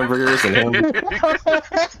containing hamburgers and hamburgers.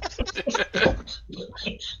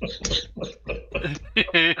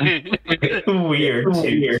 We are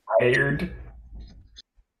too tired.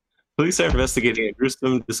 Police are investigating a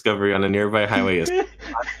gruesome discovery on a nearby highway yesterday.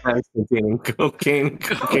 5 bags containing cocaine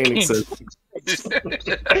accessories.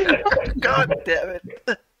 God damn it.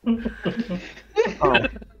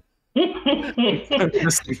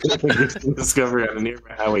 Discovery on a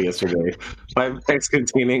nearby highway yesterday. 5 bags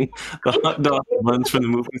containing the hot dog buns from the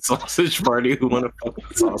movie Sausage Party. Who want to fuck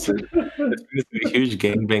with sausage? There's going to be a huge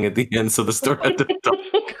gangbang at the end, so the store had to stop.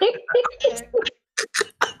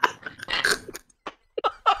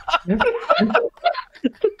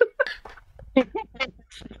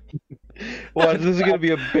 Watch, this is gonna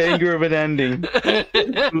be a banger of an ending.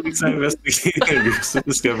 Police are investigating a gruesome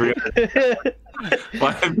discovery.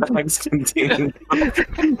 5 bags containing.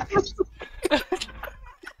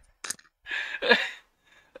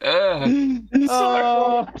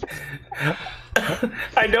 Oh.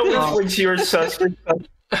 I know which one's your suspect.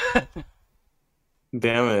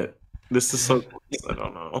 Damn it! This is so close. I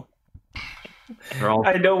don't know. They're all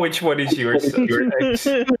I know which one is your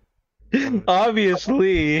suspect.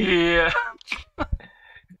 Obviously. Yeah.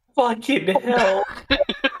 Fucking hell.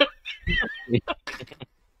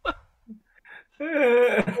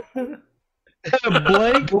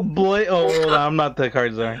 Blake. Oh, hold on, I'm not the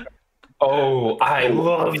card czar. Oh, I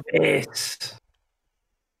love this.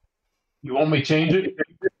 You want me to change it?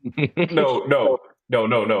 No.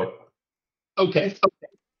 Okay.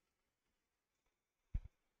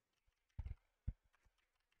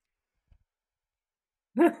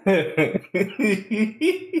 This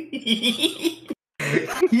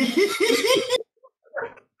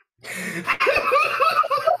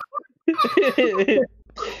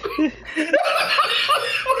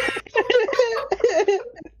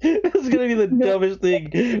is gonna be the dumbest thing.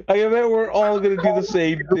 I bet we're all gonna do the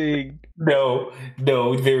same thing. No,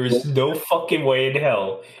 there is no fucking way in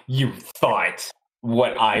hell you thought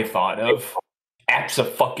what I thought of.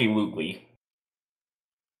 Abso-fucking-lutely.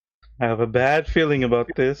 I have a bad feeling about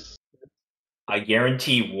this. I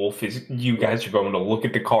guarantee, Wolf, is you guys are going to look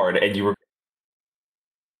at the card and you were.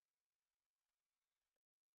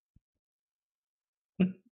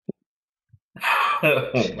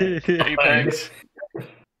 Apex.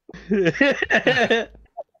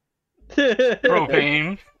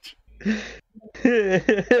 Propane.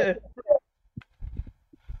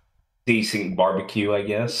 Decent barbecue, I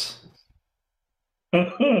guess.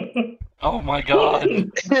 Oh my god.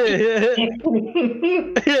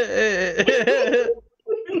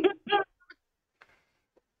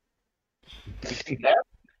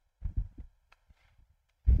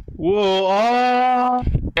 Whoa! Ah!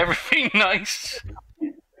 Everything nice.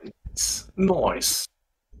 Nice.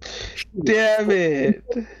 Damn it!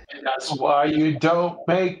 And that's why you don't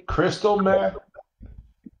make crystal meth.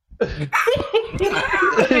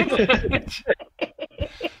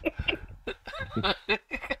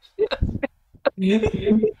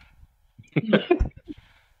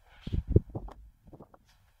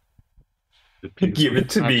 Give it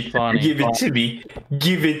to me. funny. Give it to me.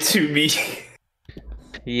 Give it to me.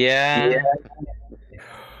 Yeah.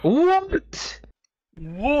 What?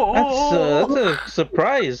 Whoa. That's a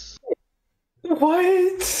surprise.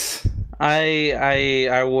 What?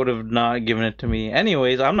 I would have not given it to me.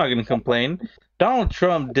 Anyways, I'm not gonna complain. Donald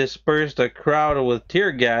Trump dispersed a crowd with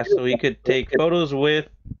tear gas so he could take photos with.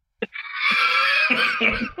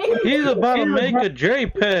 He's about to make a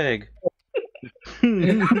JPEG.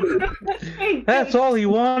 That's all he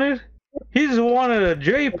wanted. He just wanted a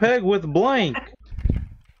JPEG with blank.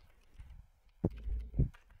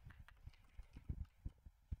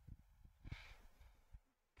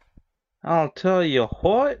 I'll tell you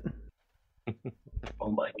what.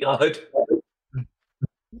 Oh my god.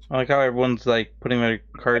 I like how everyone's like putting their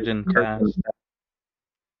cards in fast.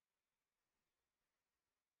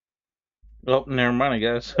 Oh, never mind, I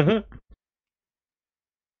guess.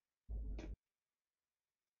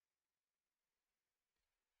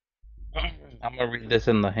 I'm gonna read this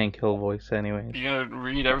in the Hank Hill voice anyway. You gonna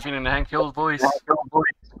read everything in Hank Hill's voice?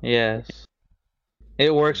 Yes.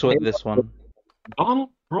 It works with this one. Donald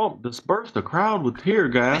Trump dispersed the crowd with tear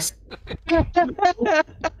gas.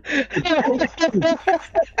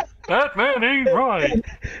 That man ain't right.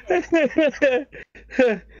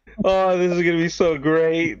 Oh, this is gonna be so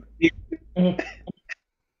great.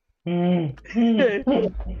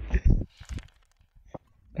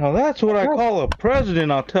 Now that's what I call a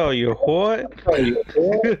president, I'll tell you what.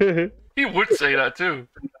 He would say that too.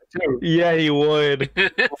 Yeah, he would.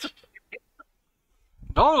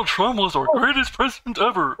 Donald Trump was our greatest president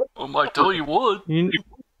ever. I tell you what. You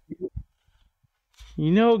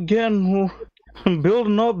know,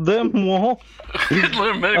 building up them wall.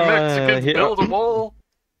 Many Mexicans build a wall.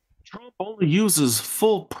 Trump only uses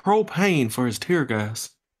full propane for his tear gas.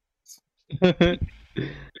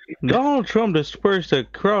 Donald Trump dispersed a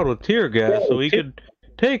crowd with tear gas so he could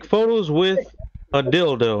take photos with a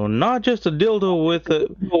dildo. Not just a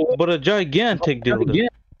dildo but a gigantic dildo.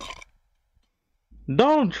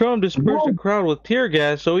 Donald Trump dispersed a crowd with tear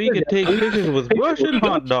gas so he could take pictures with Russian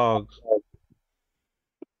hot dogs.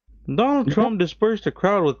 Donald Trump dispersed a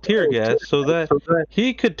crowd with tear gas so that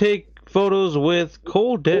he could take photos with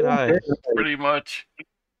cold dead eyes. Pretty much.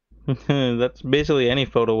 That's basically any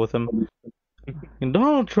photo with him. And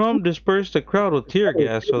Donald Trump dispersed a crowd with tear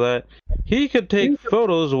gas so that he could take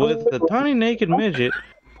photos with a tiny naked midget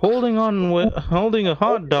holding a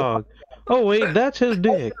hot dog. Oh wait, that's his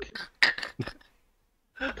dick.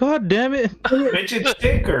 God damn it! Midget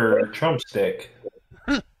stick or Trump stick?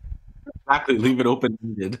 Exactly, leave it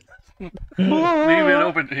open-ended. Leave it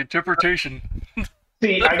open. Interpretation.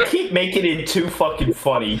 See, I keep making it too fucking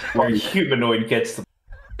funny where humanoid gets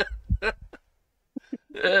the.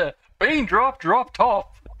 Yeah. Raindrop, drop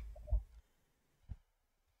top.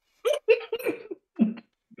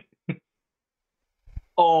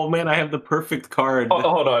 Oh man, I have the perfect card. Oh,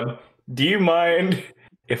 hold on. Do you mind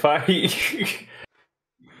if I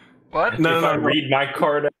What? I read my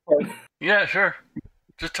card? Yeah, sure.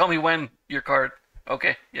 Just tell me when your card.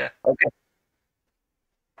 Okay, yeah. Okay.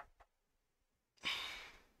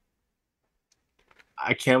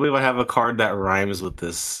 I can't believe I have a card that rhymes with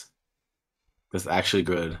this. That's actually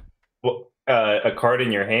good. Well, a card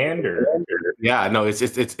in your hand, or yeah, no,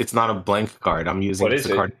 it's not a blank card. I'm using what is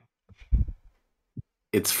it? Card.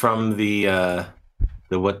 It's from the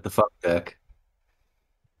What the Fuck deck.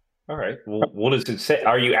 All right. Well, what does it say?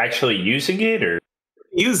 Are you actually using it, or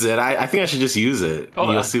use it? I think I should just use it. Hold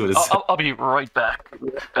You'll on. see what it says. I'll be right back.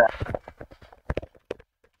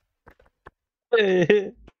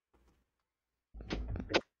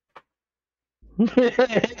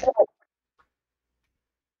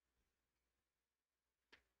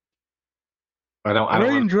 I don't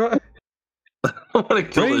Raindrop, want to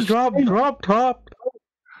kill this. raindrop, drop top.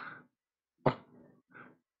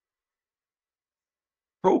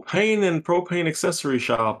 Propane and propane accessory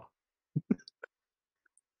shop.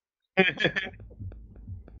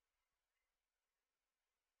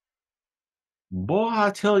 Boy, I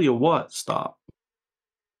tell you what, stop.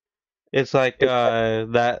 It's like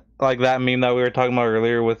that meme that we were talking about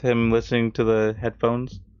earlier with him listening to the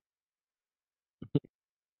headphones.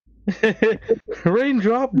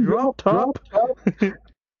 Raindrop, drop top.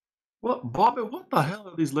 What, Bobby? What the hell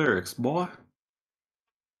are these lyrics, boy?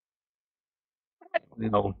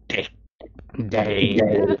 No dick.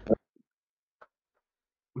 Dang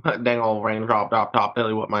old raindrop, drop top. Tell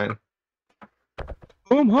you what, man.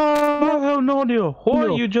 I have no idea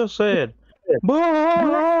what you just said.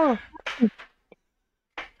 all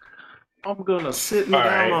I'm gonna sit me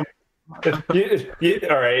down right? on.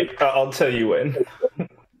 All right. I'll tell you when.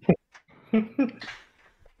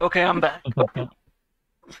 Okay, I'm back.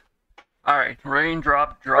 Alright,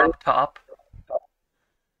 raindrop, drop top.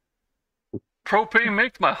 Propane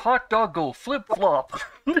makes my hot dog go flip-flop.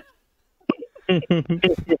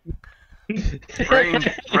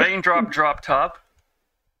 Raindrop, drop top.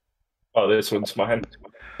 Oh, this one's mine.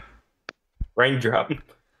 Raindrop,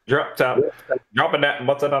 drop top, dropping that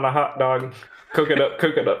mustard on a hot dog. Cook it up,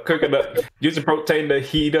 cook it up, cook it up. Use the protein to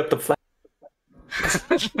heat up the flat.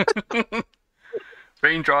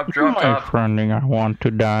 Raindrop, drop My top. friending, I want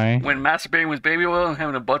to die. When masturbating with baby oil and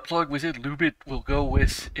having a butt plug with it, lube it will go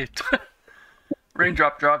with it.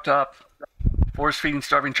 Raindrop, drop top. Force feeding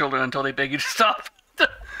starving children until they beg you to stop.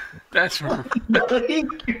 That's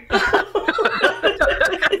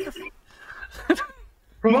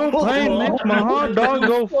Propane makes my hot dog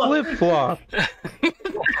go flip flop.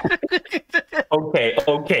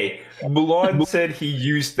 Okay. Mulan said he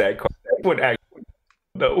used that card. That would actually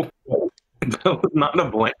no. That was not a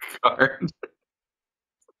blank card.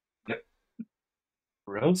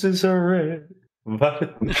 Roses are red.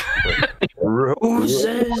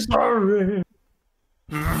 Roses are red.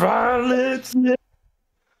 Violets.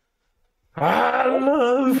 I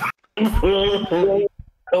love.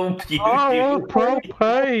 Hope you do.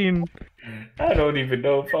 Propane. I don't even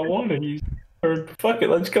know if I want to use. Or fuck it,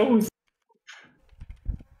 let's go with.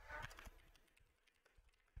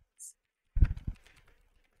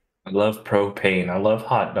 I love propane. I love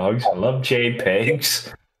hot dogs. I love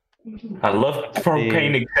JPEGs. I love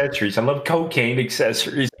propane accessories. I love cocaine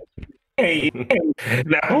accessories. Hey,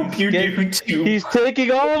 and I hope you do too. He's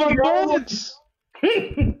taking all of the bullets.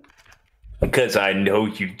 Because I know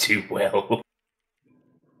you too well.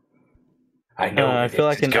 I know. I feel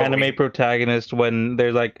like an anime protagonist when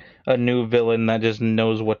there's like a new villain that just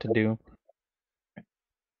knows what to do.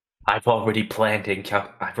 I've already planned and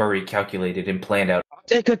I've already calculated and planned out.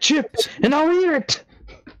 Take a chip and I'll eat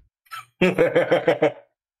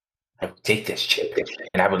I will take this chip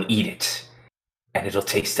and I will eat it, and it'll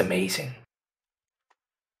taste amazing.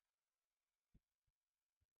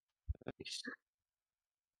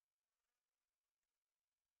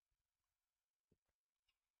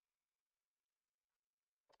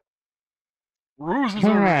 Roses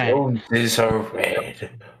are red. Roses are red,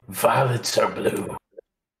 violets are blue.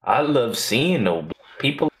 I love seeing those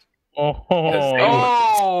people.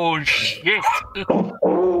 Oh shit!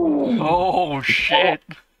 Oh shit!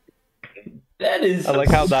 That is. I like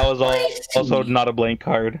how that was also not a blank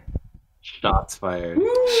card. Shots fired.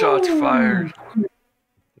 Shots fired.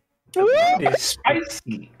 That is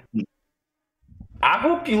spicy. I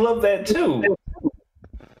hope you love that too.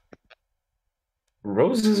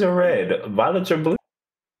 Roses are red, violets are blue.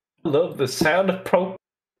 I love the sound of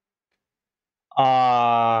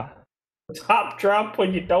top drop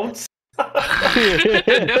when you don't stop.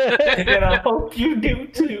 And I hope you do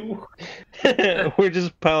too. We're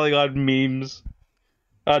just piling on memes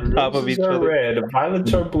on top of each Roses are other. red,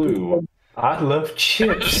 violets are blue. I love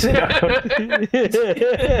chips. This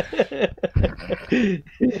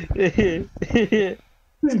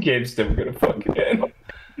game's never gonna fucking end.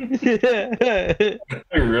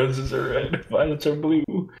 Roses are red, violets are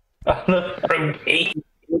blue. I love propane.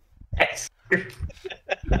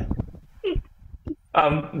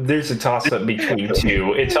 There's a toss-up between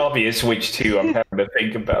two. It's obvious which two I'm having to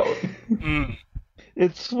think about.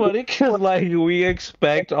 It's funny because like we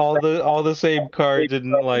expect all the same cards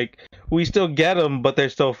and like we still get them, but they're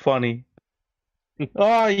still funny.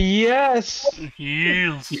 Oh yes,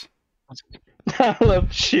 Yes. I love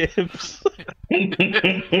chips.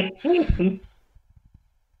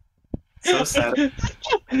 So sad.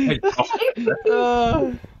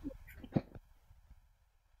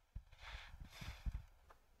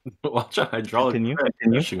 Watch a hydraulic Continue. press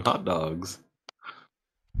crushing hot dogs.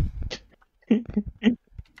 I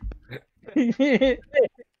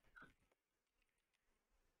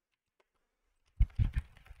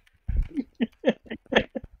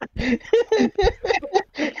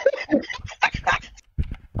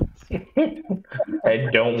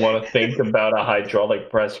don't want to think about a hydraulic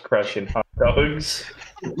press crushing hot dogs.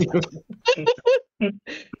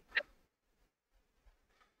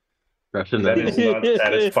 That is not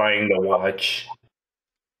satisfying to watch.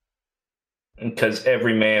 Because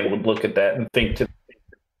every man would look at that and think to,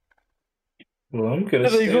 well, I'm gonna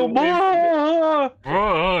stay away from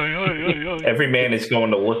it. Every man is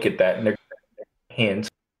going to look at that and their hands.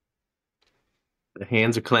 The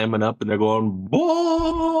hands are clamming up and they're going,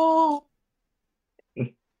 whoa!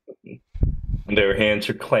 Their hands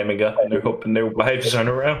are clamming up and they're hoping their wives aren't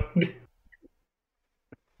around.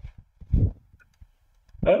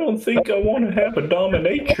 I don't think I want to have a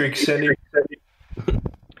dominatrix anymore.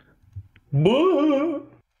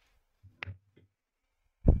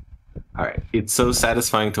 Alright, it's so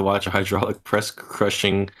satisfying to watch a hydraulic press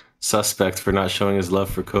crushing suspect for not showing his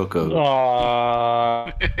love for Coco.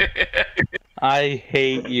 Aww. I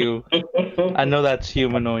hate you. I know that's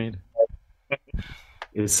humanoid.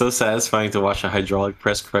 It's so satisfying to watch a hydraulic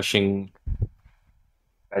press crushing.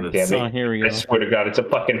 God damn Oh, it. here we I go. swear to God, it's a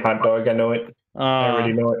fucking hot dog. I know it. I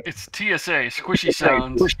already know it. It's TSA, squishy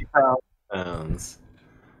sounds. Sounds.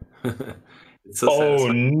 It's so Oh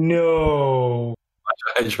satisfying no. to watch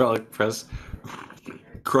a hydraulic press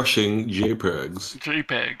crushing JPEGs.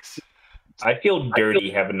 JPEGs. I feel dirty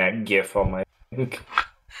having that gif on my. The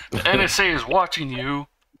NSA is watching you.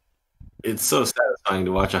 It's so satisfying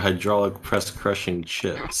to watch a hydraulic press crushing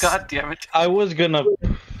chips. God damn it. I was gonna.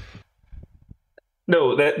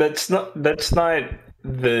 No, that's not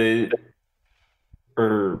the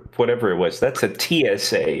or whatever it was. That's a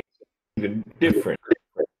TSA. Even different.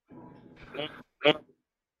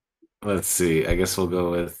 Let's see. I guess we'll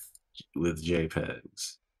go with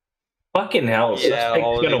JPEGs. Fucking hell, Yeah,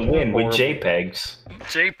 all Suspect's of gonna these are win with horrible. JPEGs.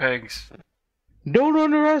 JPEGs. Don't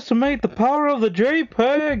underestimate the power of the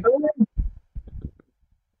JPEG.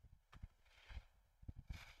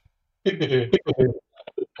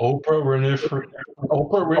 Oprah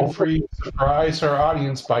Winfrey surprised her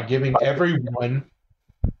audience by giving everyone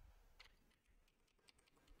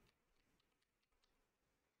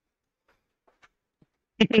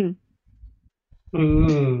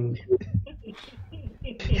Mm.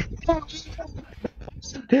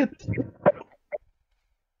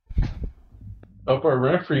 Oprah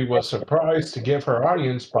Winfrey was surprised to give her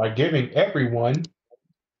audience by giving everyone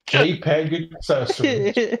JPEG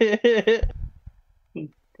accessories.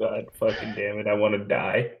 God fucking damn it, I want to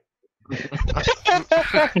die.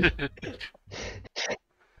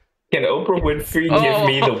 Can Oprah Winfrey give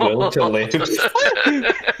me the will to live?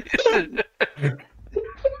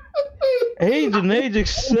 Age and age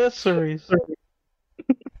accessories.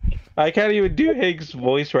 I can't even do Higgs'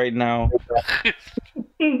 voice right now.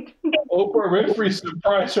 Oprah Winfrey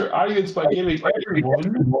surprised her audience by giving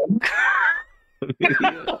everyone A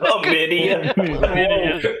Midian.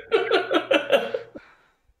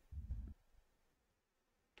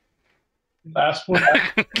 last one.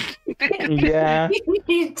 Yeah.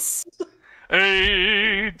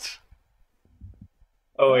 AIDS.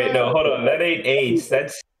 Oh wait, no, hold on. That ain't AIDS.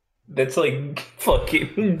 That's like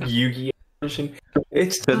fucking Yu-Gi-Oh version.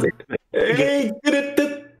 It's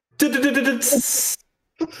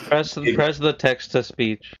Press the text to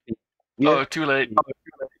speech. Oh, too late.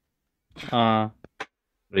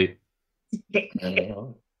 Wait.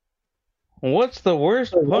 What's the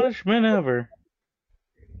worst punishment ever?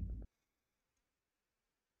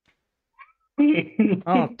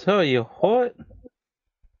 I'll tell you what.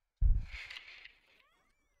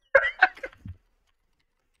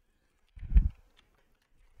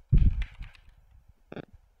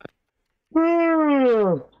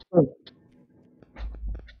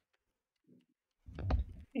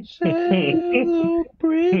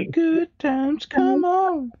 Celebrate good times, come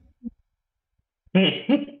on.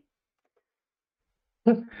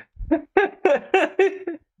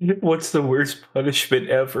 What's the worst punishment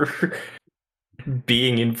ever?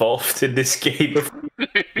 Being involved in this game of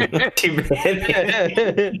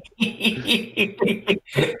humanity.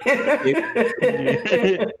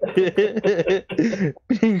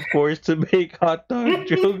 Being forced to make hot dog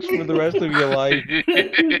jokes for the rest of your life.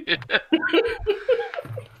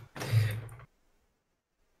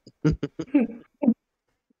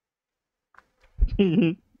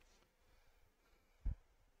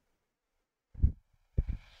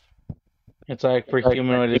 It's like for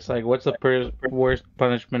humanoid, it's like, what's the worst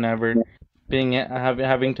punishment ever? Being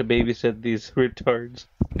having to babysit these retards.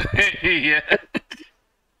 Yeah.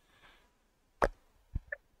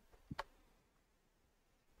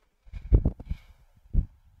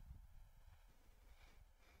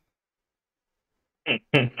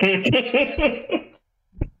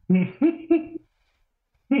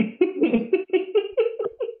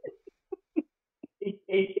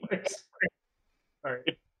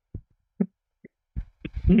 Alright.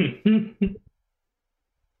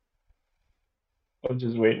 I'm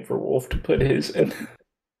just waiting for Wolf to put his in.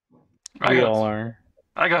 We all are.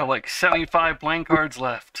 I got like 75 blank cards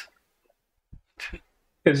left.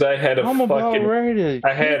 Because I had a I'm about fucking ready to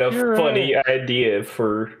I had kick a your funny ass. idea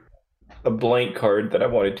for a blank card that I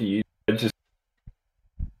wanted to use.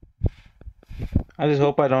 I just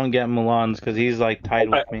hope I don't get Milan's because he's like tied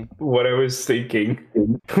with me. What I was thinking,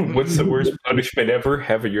 what's the worst punishment ever?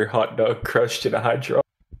 Having your hot dog crushed in a hydraulic.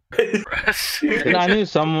 And I knew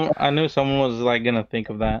someone was like gonna think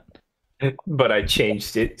of that. But I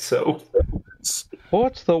changed it, so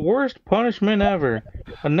What's the worst punishment ever?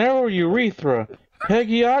 A narrow urethra.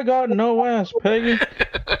 Peggy, I got no ass, Peggy.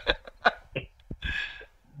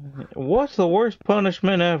 What's the worst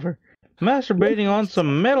punishment ever? Masturbating on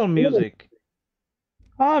some metal music.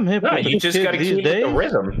 I'm hip no, with you these just kids gotta these keep days. the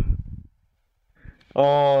rhythm.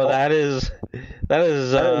 Oh, that is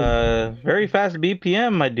very fast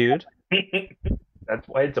BPM, my dude. That's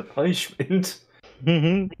why it's a punishment.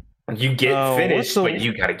 Mhm. You get finished, what's the- but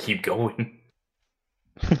you gotta keep going.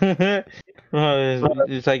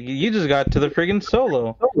 It's like you just got to the friggin'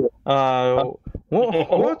 solo.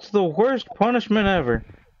 What's the worst punishment ever?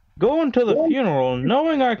 Going to the funeral,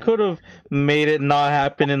 knowing I could have made it not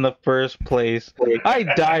happen in the first place. I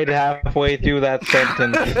died halfway through that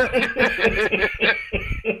sentence.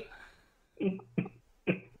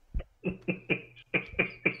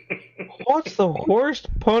 What's the worst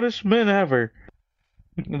punishment ever?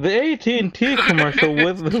 The AT&T commercial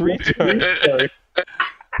with the retard.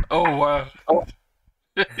 Oh wow.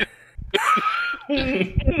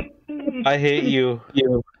 I hate you.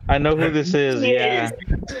 I know who this is. Yeah.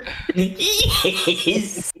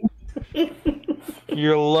 Yes.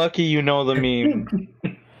 You're lucky you know the meme.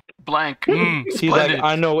 Blank. He's like, Splendid.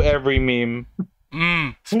 I know every meme.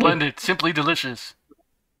 Splendid. Simply delicious.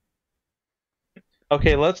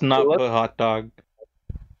 Okay, let's not put hot dog.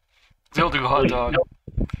 They'll do hot dog.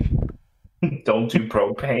 Don't do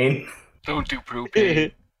propane. Don't do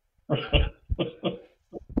propane.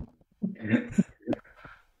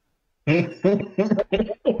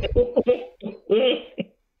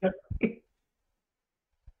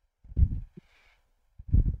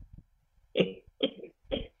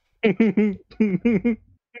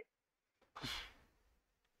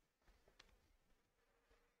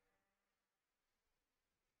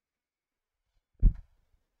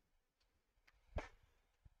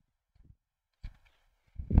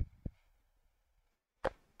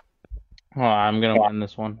 Oh, I'm gonna win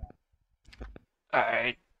this one.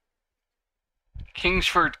 Alright.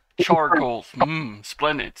 Kingsford charcoal.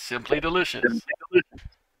 Splendid. Simply delicious.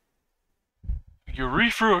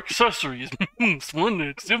 Urethra accessories.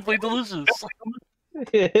 Splendid. Simply delicious.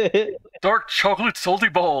 Dark chocolate salty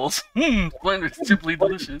balls. Splendid. Simply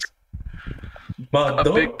delicious. My A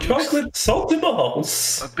big dark chocolate salty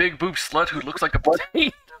balls. A big boob slut who looks like a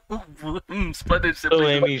potato. Splendid. So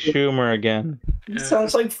Simply Amy Schumer again. delicious.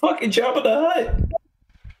 Sounds like fucking Jabba the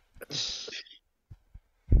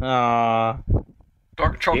Hutt.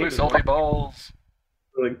 Dark chocolate salty balls.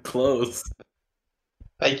 Like close.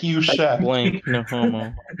 Thank you, Chef. Blank, no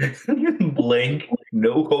homo. Blank,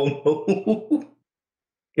 no homo.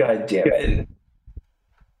 God damn it.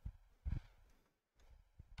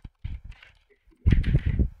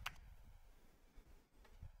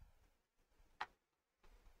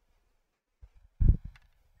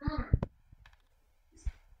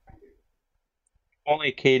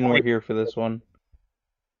 Only Caden were here for this one.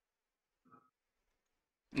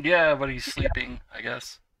 Yeah, but he's sleeping, I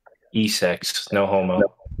guess. E-sex, no homo.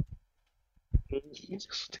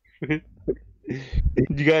 Did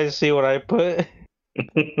you guys see what I put?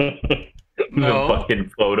 No. The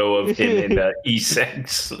fucking photo of him in the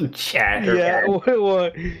E-sex chat. Yeah,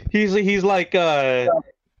 what? He's like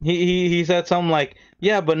he said something like,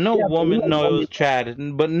 yeah, but no woman. No, it was Chad.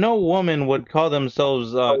 But no woman would call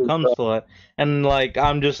themselves cum slut. And like,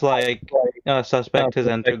 I'm just like, suspect has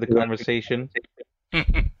entered the conversation.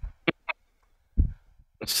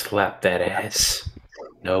 Slap that ass.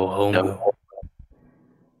 No homo.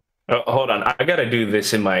 Oh, hold on. I gotta do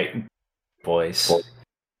this in my voice.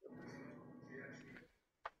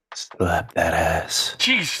 Slap that ass.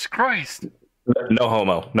 Jesus Christ. No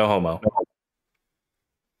homo. No homo.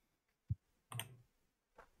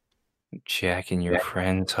 Jacking your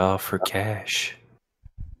friends off for cash.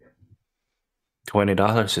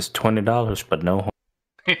 $20 is $20, but no homo.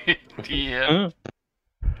 Yeah.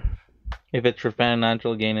 If it's for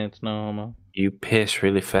financial gain, it's no homo. You piss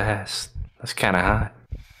really fast. That's kind of hot.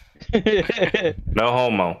 No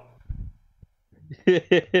homo.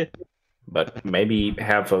 But maybe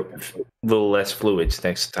have a little less fluids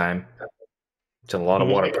next time. It's a lot of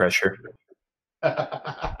water pressure.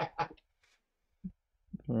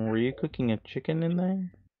 Were you cooking a chicken in there?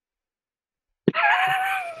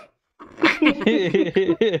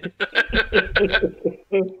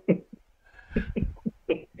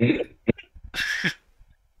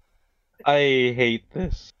 I hate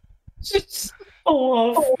this. It's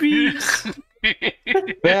off, beast.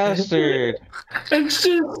 Bastard! It's just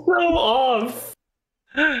so off.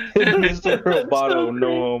 Mr. Roboto,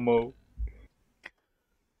 no homo.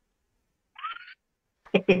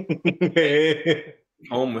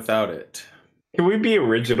 Home without it. Can we be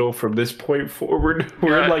original from this point forward?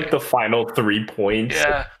 We're like the final 3 points.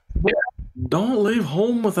 Yeah. Don't leave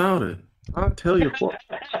home without it. I'll tell you what.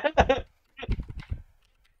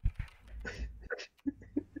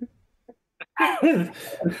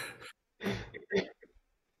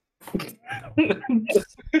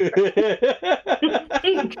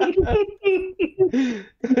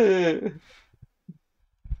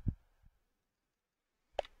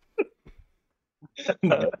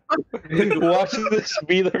 Watch this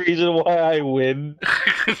be the reason why I win.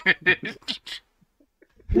 I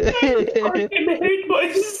hate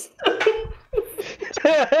myself.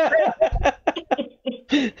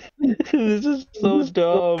 This is so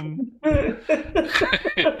dumb.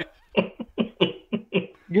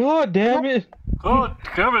 God damn it. God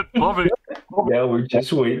damn it, Bobby. Now we're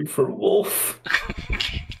just waiting for Wolf.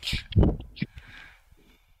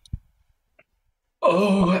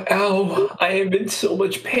 Oh, ow. I am in so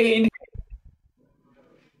much pain.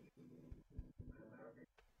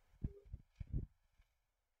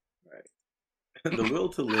 The will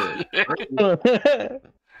to live.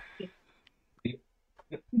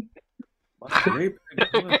 Very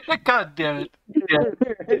good. God damn it.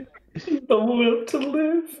 The will to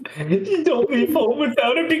live. You don't leave home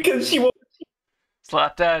without it because you won't.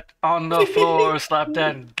 Slap that on the floor. Slap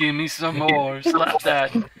that. Give me some more. Slap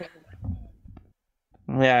that.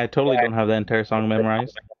 Yeah, I totally don't have the entire song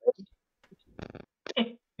memorized.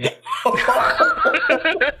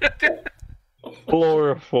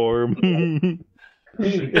 Chloroform.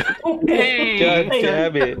 Hey. God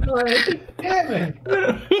damn it. Damn it!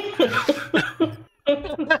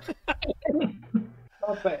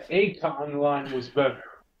 I thought the Akon line was better.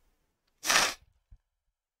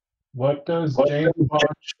 What does James Bond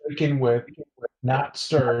shaken with, not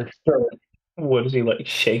stirred? What is he like?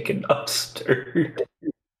 Shaken up, stirred.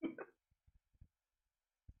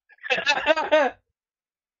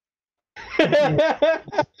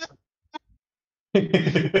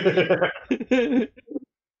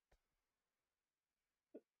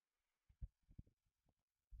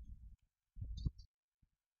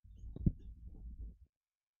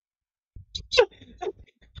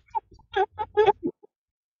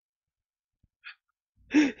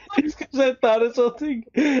 It's because I thought of something,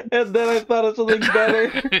 and then I thought of something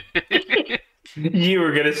better. You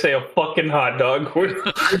were gonna say a fucking hot dog.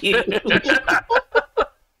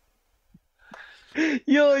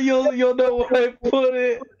 You'll know where I put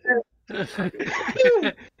it.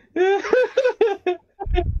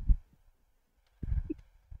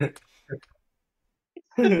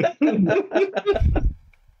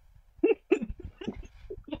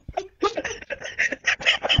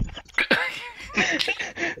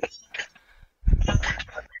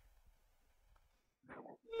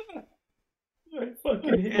 My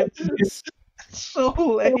fucking head is So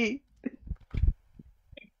late.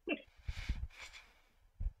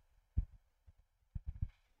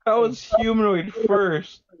 I was humanoid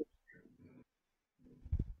first.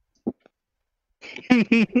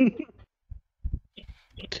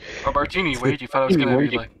 Or Martini, wait, you thought I was gonna be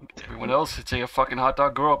like everyone else and say a fucking hot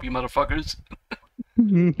dog, grow up, you motherfuckers.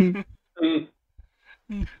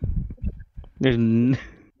 There's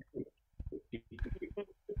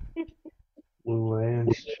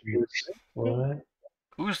Luann Streets. What?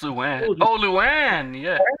 Who's Luann? Oh, Luann!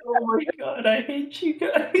 Yeah. Oh my god, I hate you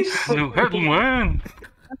guys. Luann!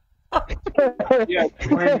 Yeah, Yeah,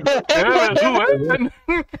 Luann!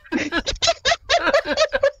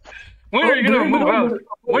 When are you gonna move out?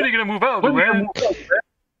 When are you gonna move out, Luann?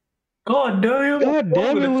 God damn. God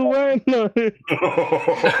damn it, Luann.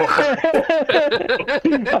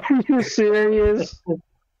 Are you serious?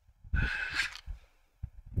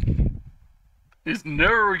 Is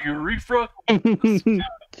narrow urethra?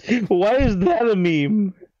 Why is that a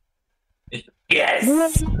meme? Yes.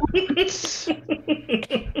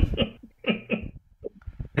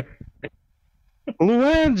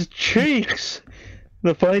 Luann's cheeks.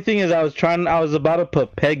 The funny thing is, I was about to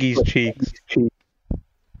put Peggy's cheeks.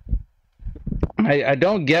 I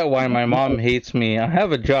don't get why my mom hates me. I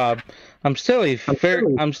have a job. I'm still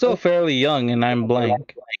fairly young, and I'm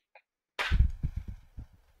blank.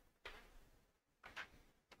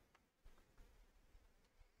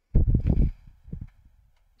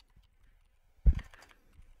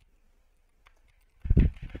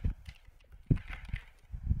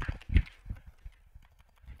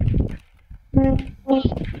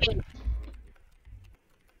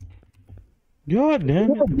 God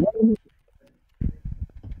damn it.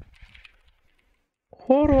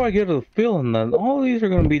 Why do I get a feeling that all these are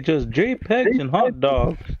going to be just JPEGs and hot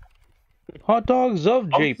dogs? Hot dogs of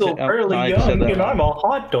I'm JPEG. so fairly young and I'm a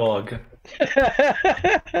hot dog. Does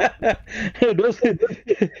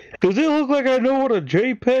it look like I know what a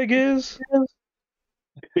JPEG is?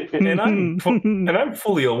 And I'm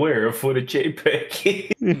fully aware of what a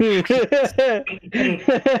JPEG is.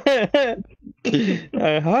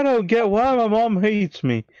 I don't get why my mom hates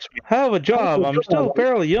me. I have a job. I'm still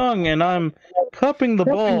fairly young, and I'm cupping the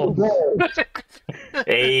balls.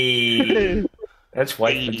 Hey, that's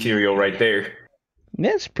white material right there.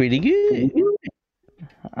 That's pretty good.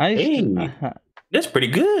 Hey, that's pretty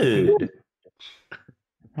good.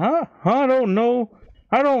 I don't know.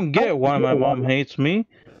 I don't get why my mom hates me.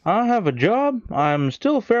 I have a job, I'm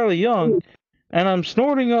still fairly young, and I'm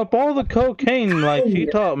snorting up all the cocaine like she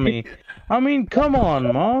taught me. I mean, come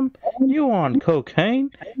on, Mom. You want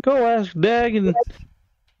cocaine? Go ask Dad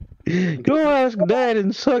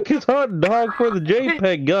and suck his hot dog for the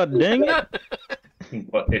JPEG, god dang it.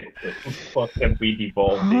 What the fuck have we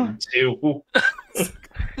devolved into?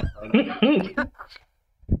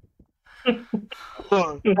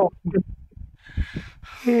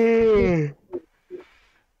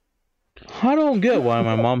 I don't get why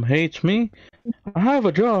my mom hates me. I have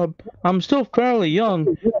a job, I'm still fairly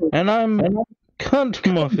young, and I'm cunt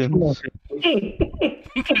muffins.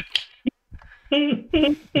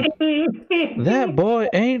 That boy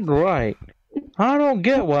ain't right. I don't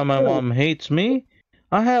get why my mom hates me.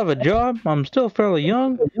 I have a job, I'm still fairly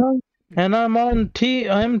young, and I'm on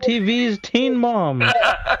MTV's Teen Mom.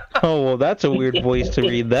 Oh, well, that's a weird voice to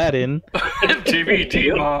read that in. MTV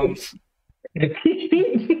Teen Moms.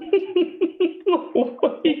 Oh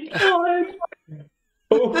my god.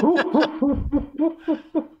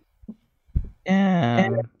 Yeah.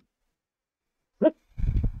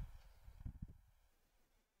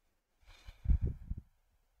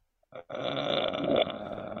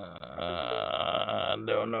 I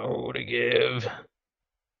don't know who to give.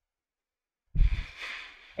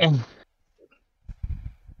 Damn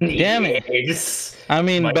it. Yes. I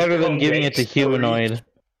mean, My better than giving it to comeback story. Humanoid.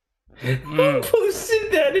 Who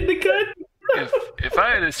posted that in the gun? If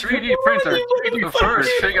I had a 3D printer, the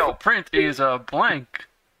first thing I'll print is a blank.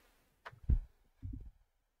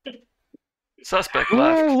 Suspect Do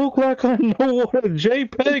I left. look like I know what a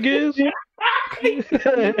JPEG is? I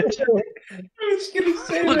was gonna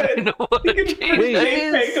say Look, that. you know what a Wait,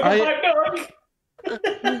 JPEG is? of a hot dog.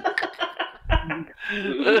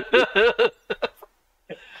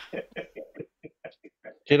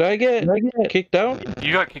 Did I get kicked out?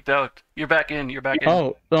 You got kicked out. You're back in. You're back in.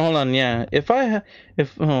 Oh, hold on, yeah. Oh,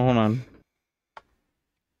 hold on.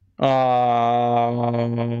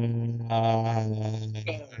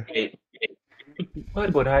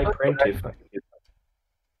 What would I print if I...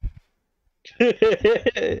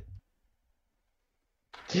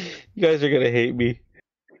 You guys are gonna hate me.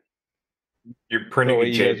 You're printing Oh, a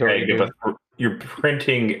wait, you guys already JPEG of a... You're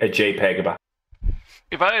printing a JPEG of a...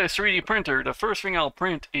 If I had a 3D printer, the first thing I'll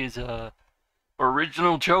print is a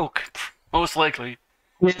original joke. Most likely.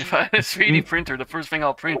 If I had a 3D printer, the first thing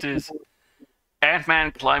I'll print is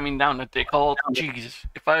Ant-Man climbing down the dick hole. Jesus.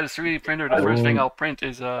 If I had a 3D printer, the first thing I'll print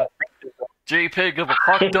is a JPEG of a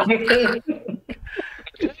hot dog.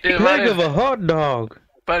 If I Leg of a hot dog.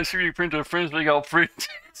 had a 3D printer, the first thing I'll print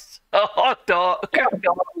is a hot dog.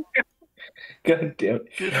 God damn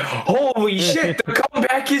it. Holy shit, the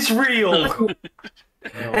comeback is real!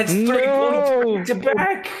 That's 3 points to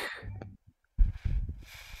back!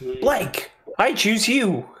 Blake, I choose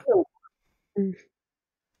you!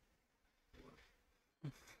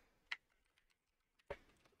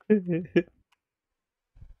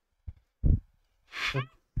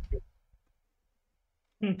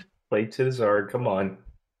 Play to the Zard, come on.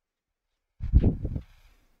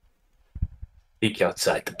 Think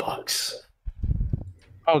outside the box.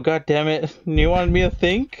 Oh, god damn it. You wanted me to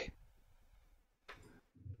think?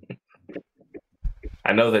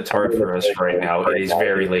 I know that's hard for us right now. It is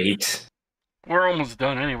very late. We're almost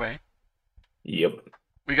done anyway. Yep.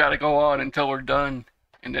 We gotta go on until we're done,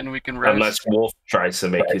 and then we can rest. Unless Wolf tries to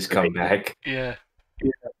make his comeback. Yeah.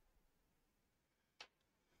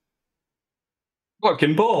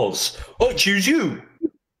 Fucking balls! I choose you!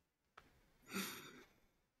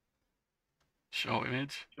 Show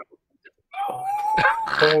image. Oh.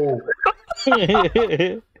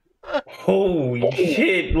 Holy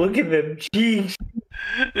shit, look at them cheeks!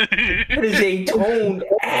 That is a toned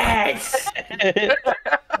ass!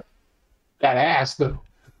 That ass, though.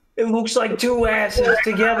 It looks like two asses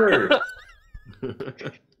together!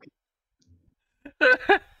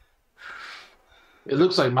 It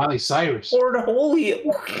looks like Miley Cyrus. Lord holy...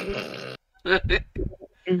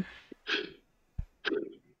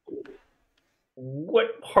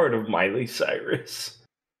 What part of Miley Cyrus?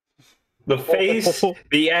 The face,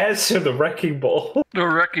 the ass, or the wrecking ball? The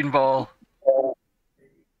wrecking ball.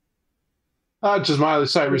 Just Miley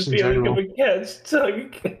Cyrus in general. Of a cat's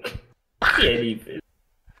tongue. Can't even.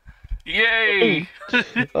 Yay!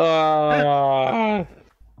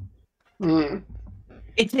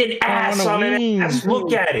 It's an ass on an ass.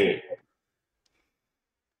 Look at it.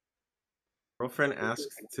 Girlfriend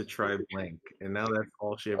asked to try blank, and now that's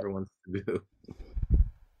all she ever wants to do.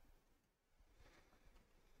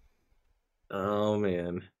 Oh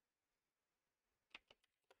man.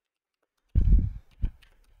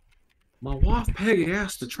 My wife Peggy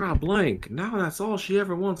asked to try blank. Now that's all she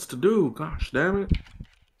ever wants to do. Gosh damn it.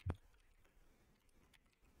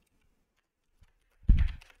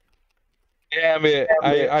 Damn it.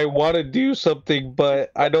 I want to do something,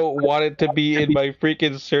 but I don't want it to be in my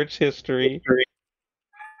freaking search history.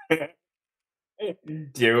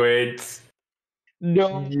 Do it.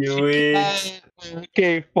 No. Do it.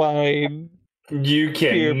 Okay, fine. You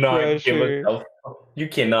Peer cannot give pressure. a... You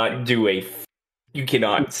cannot do a... You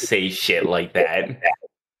cannot say shit like that.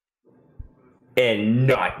 And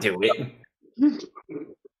not do it.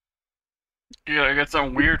 Yeah, I got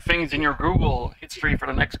some weird things in your Google history for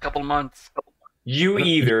the next couple months. You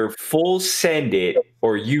either full send it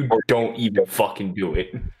or you don't even fucking do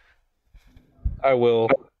it. I will.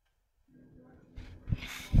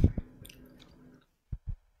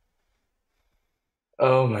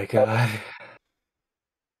 Oh my god.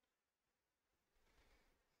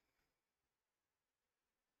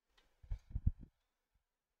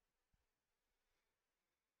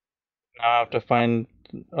 I have to find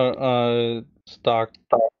stock,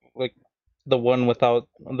 like the one without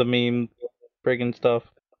the meme friggin' stuff.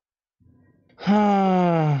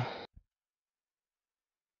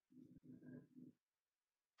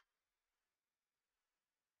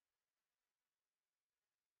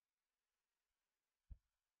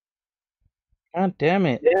 God damn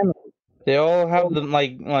it! They all have the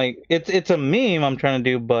like it's a meme I'm trying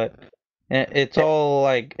to do, but it's all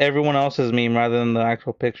like everyone else's meme rather than the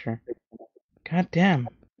actual picture. God damn.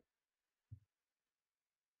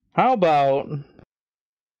 How about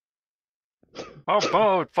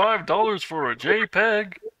 $5 for a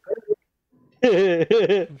JPEG? Here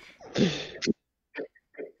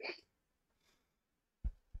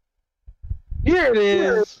it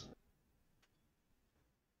is.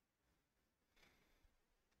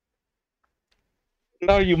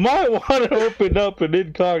 Now you might want to open up an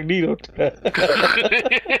incognito tab.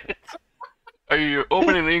 Are you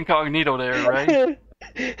opening incognito there, right?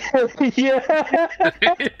 Yeah.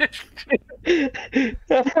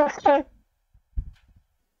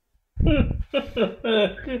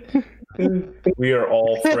 We are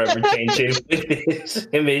all forever changing with this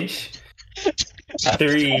image.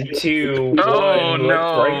 3, 2, 1. Oh,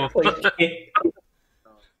 no. Let's right-click it.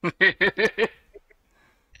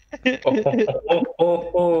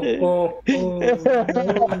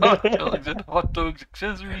 Hot dogs and hot dogs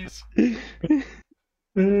accessories.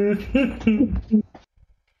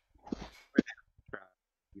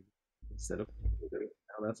 Instead of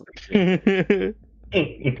now that's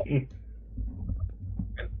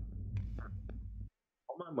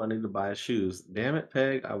all my money to buy shoes. Damn it,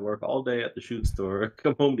 Peg! I work all day at the shoe store.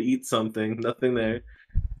 Come home to eat something. Nothing there.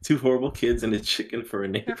 2 horrible kids and a chicken for a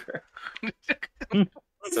neighbor.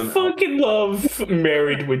 Fucking love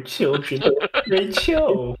Married with Children. Great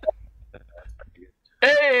show.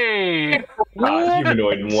 Hey!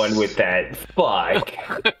 Humanoid one with that. Fuck.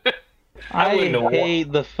 I wouldn't know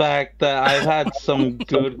hate the fact that I've had some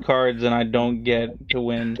good cards and I don't get to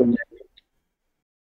win.